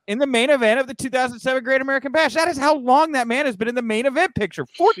Cena in the main event of the 2007 Great American Bash. That is how long that man has been in the main event picture.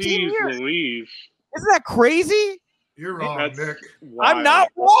 14 Jeez years. Louise. Isn't that crazy? You're wrong, That's Nick. wild. I'm not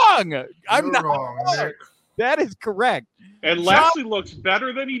wrong. I'm You're not wrong, Nick. That is correct. And Lashley looks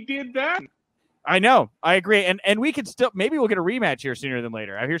better than he did then. I know. I agree. And we could still, maybe we'll get a rematch here sooner than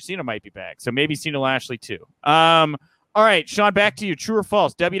later. I hear Cena might be back. So maybe Cena Lashley too. All right, Sean, back to you. True or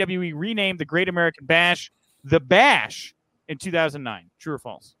false? WWE renamed the Great American Bash the Bash in 2009. True or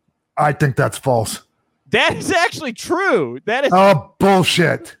false? I think that's false. That is actually true. That is. Oh,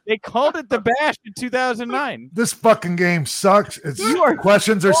 bullshit. They called it the Bash in 2009. This fucking game sucks.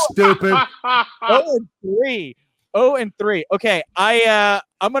 Questions are stupid. 0-3. 0-3. Okay, I'm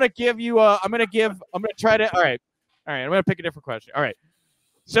gonna give you. I'm gonna try to. All right. I'm gonna pick a different question. All right.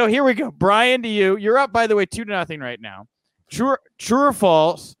 So here we go, Brian. To you. You're up, by the way, 2-0 right now. True or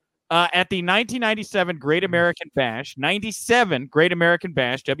false? At the 1997 Great American Bash, 97 Great American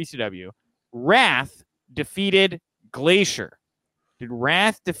Bash, WCW, Wrath defeated Glacier. Did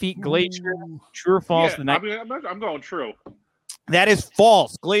Wrath defeat Glacier? True or false? Yeah, I'm going true. That is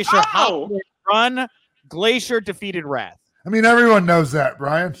false. Glacier Ow! run. Glacier defeated Wrath. I mean, everyone knows that,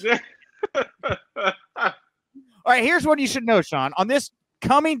 Brian. All right, here's what you should know, Sean. On this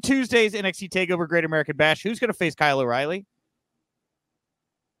coming Tuesday's NXT TakeOver Great American Bash, who's going to face Kyle O'Reilly?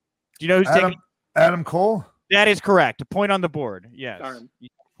 Do you know who's taking? Adam Cole? That is correct. A point on the board. Yes. Darn.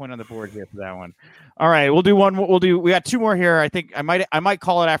 Point on the board here for that one. All right, we'll do one. We got two more here. I think I might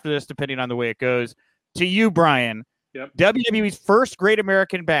call it after this, depending on the way it goes. To you, Brian. Yep. WWE's first Great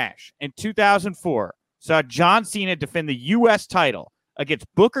American Bash in 2004 saw John Cena defend the U.S. title against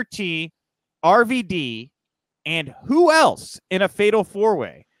Booker T, RVD, and who else in a fatal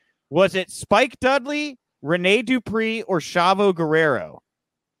four-way? Was it Spike Dudley, Rene Dupree, or Chavo Guerrero?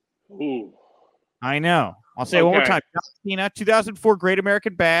 Ooh. I know. I'll say it one more time. John Cena, 2004 Great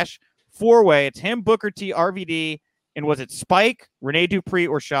American Bash, four-way. It's him, Booker T, RVD, and was it Spike, Rene Dupree,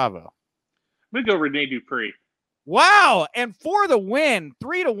 or Chavo? I'm going to go Rene Dupree. Wow. And for the win,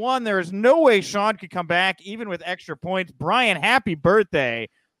 3-1, there is no way Sean could come back, even with extra points. Brian, happy birthday.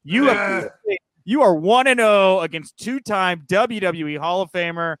 You are 1-0 against two-time WWE Hall of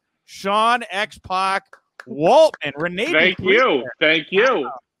Famer Sean X-Pac Waltman. Rene Thank Dupree. you. Thank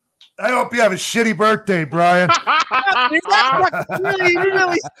you. I hope you have a shitty birthday, Brian. You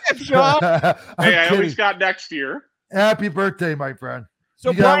really said, Sean. Hey, I always got next year. Happy birthday, my friend.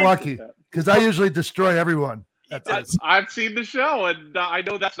 So you got Brian, lucky. because I usually destroy everyone. I've seen the show, and I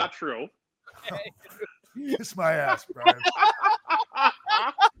know that's not true. Kiss my ass, Brian.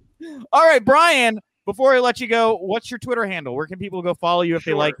 All right, Brian. Before I let you go, what's your Twitter handle? Where can people go follow you if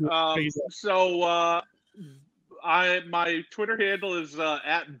they like you? My Twitter handle is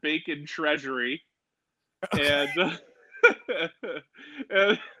at Bacon Treasury, and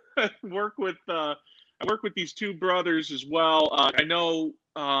I work with these two brothers as well. I know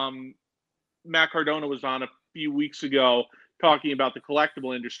Matt Cardona was on a few weeks ago talking about the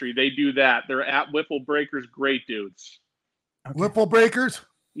collectible industry. They do that. They're at Wiffle Breakers. Great dudes. Okay. Wiffle Breakers?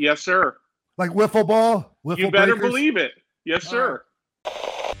 Yes, sir. Like wiffle ball? Wiffle you better breakers? Believe it. Yes, sir.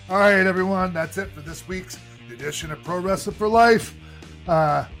 All right, everyone. That's it for this week's edition of Pro Wrestling for Life.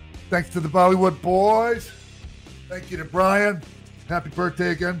 Thanks to the Bollywood boys. Thank you to Brian. Happy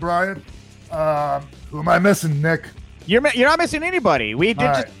birthday again, Brian. Who am I missing, Nick? You're not missing anybody. We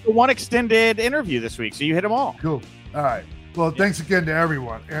did just one extended interview this week, so you hit them all. Cool. All right. Well, thanks again to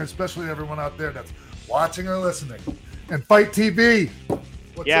everyone, and especially everyone out there that's watching or listening. And Fight TV.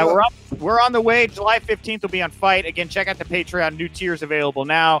 What's up? We're on the way. July 15th will be on Fight. Again, check out the Patreon. New tiers available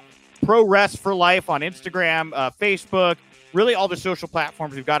now. Pro Rest for Life on Instagram, Facebook, really all the social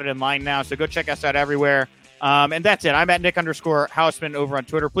platforms. We've got it in line now, so go check us out everywhere. And that's it. I'm at Nick_Hausman over on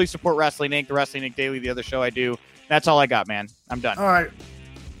Twitter. Please support Wrestling Inc., the Wrestling Inc. Daily, the other show I do. That's all I got, man. I'm done. All right.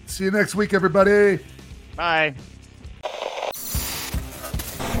 See you next week, everybody. Bye.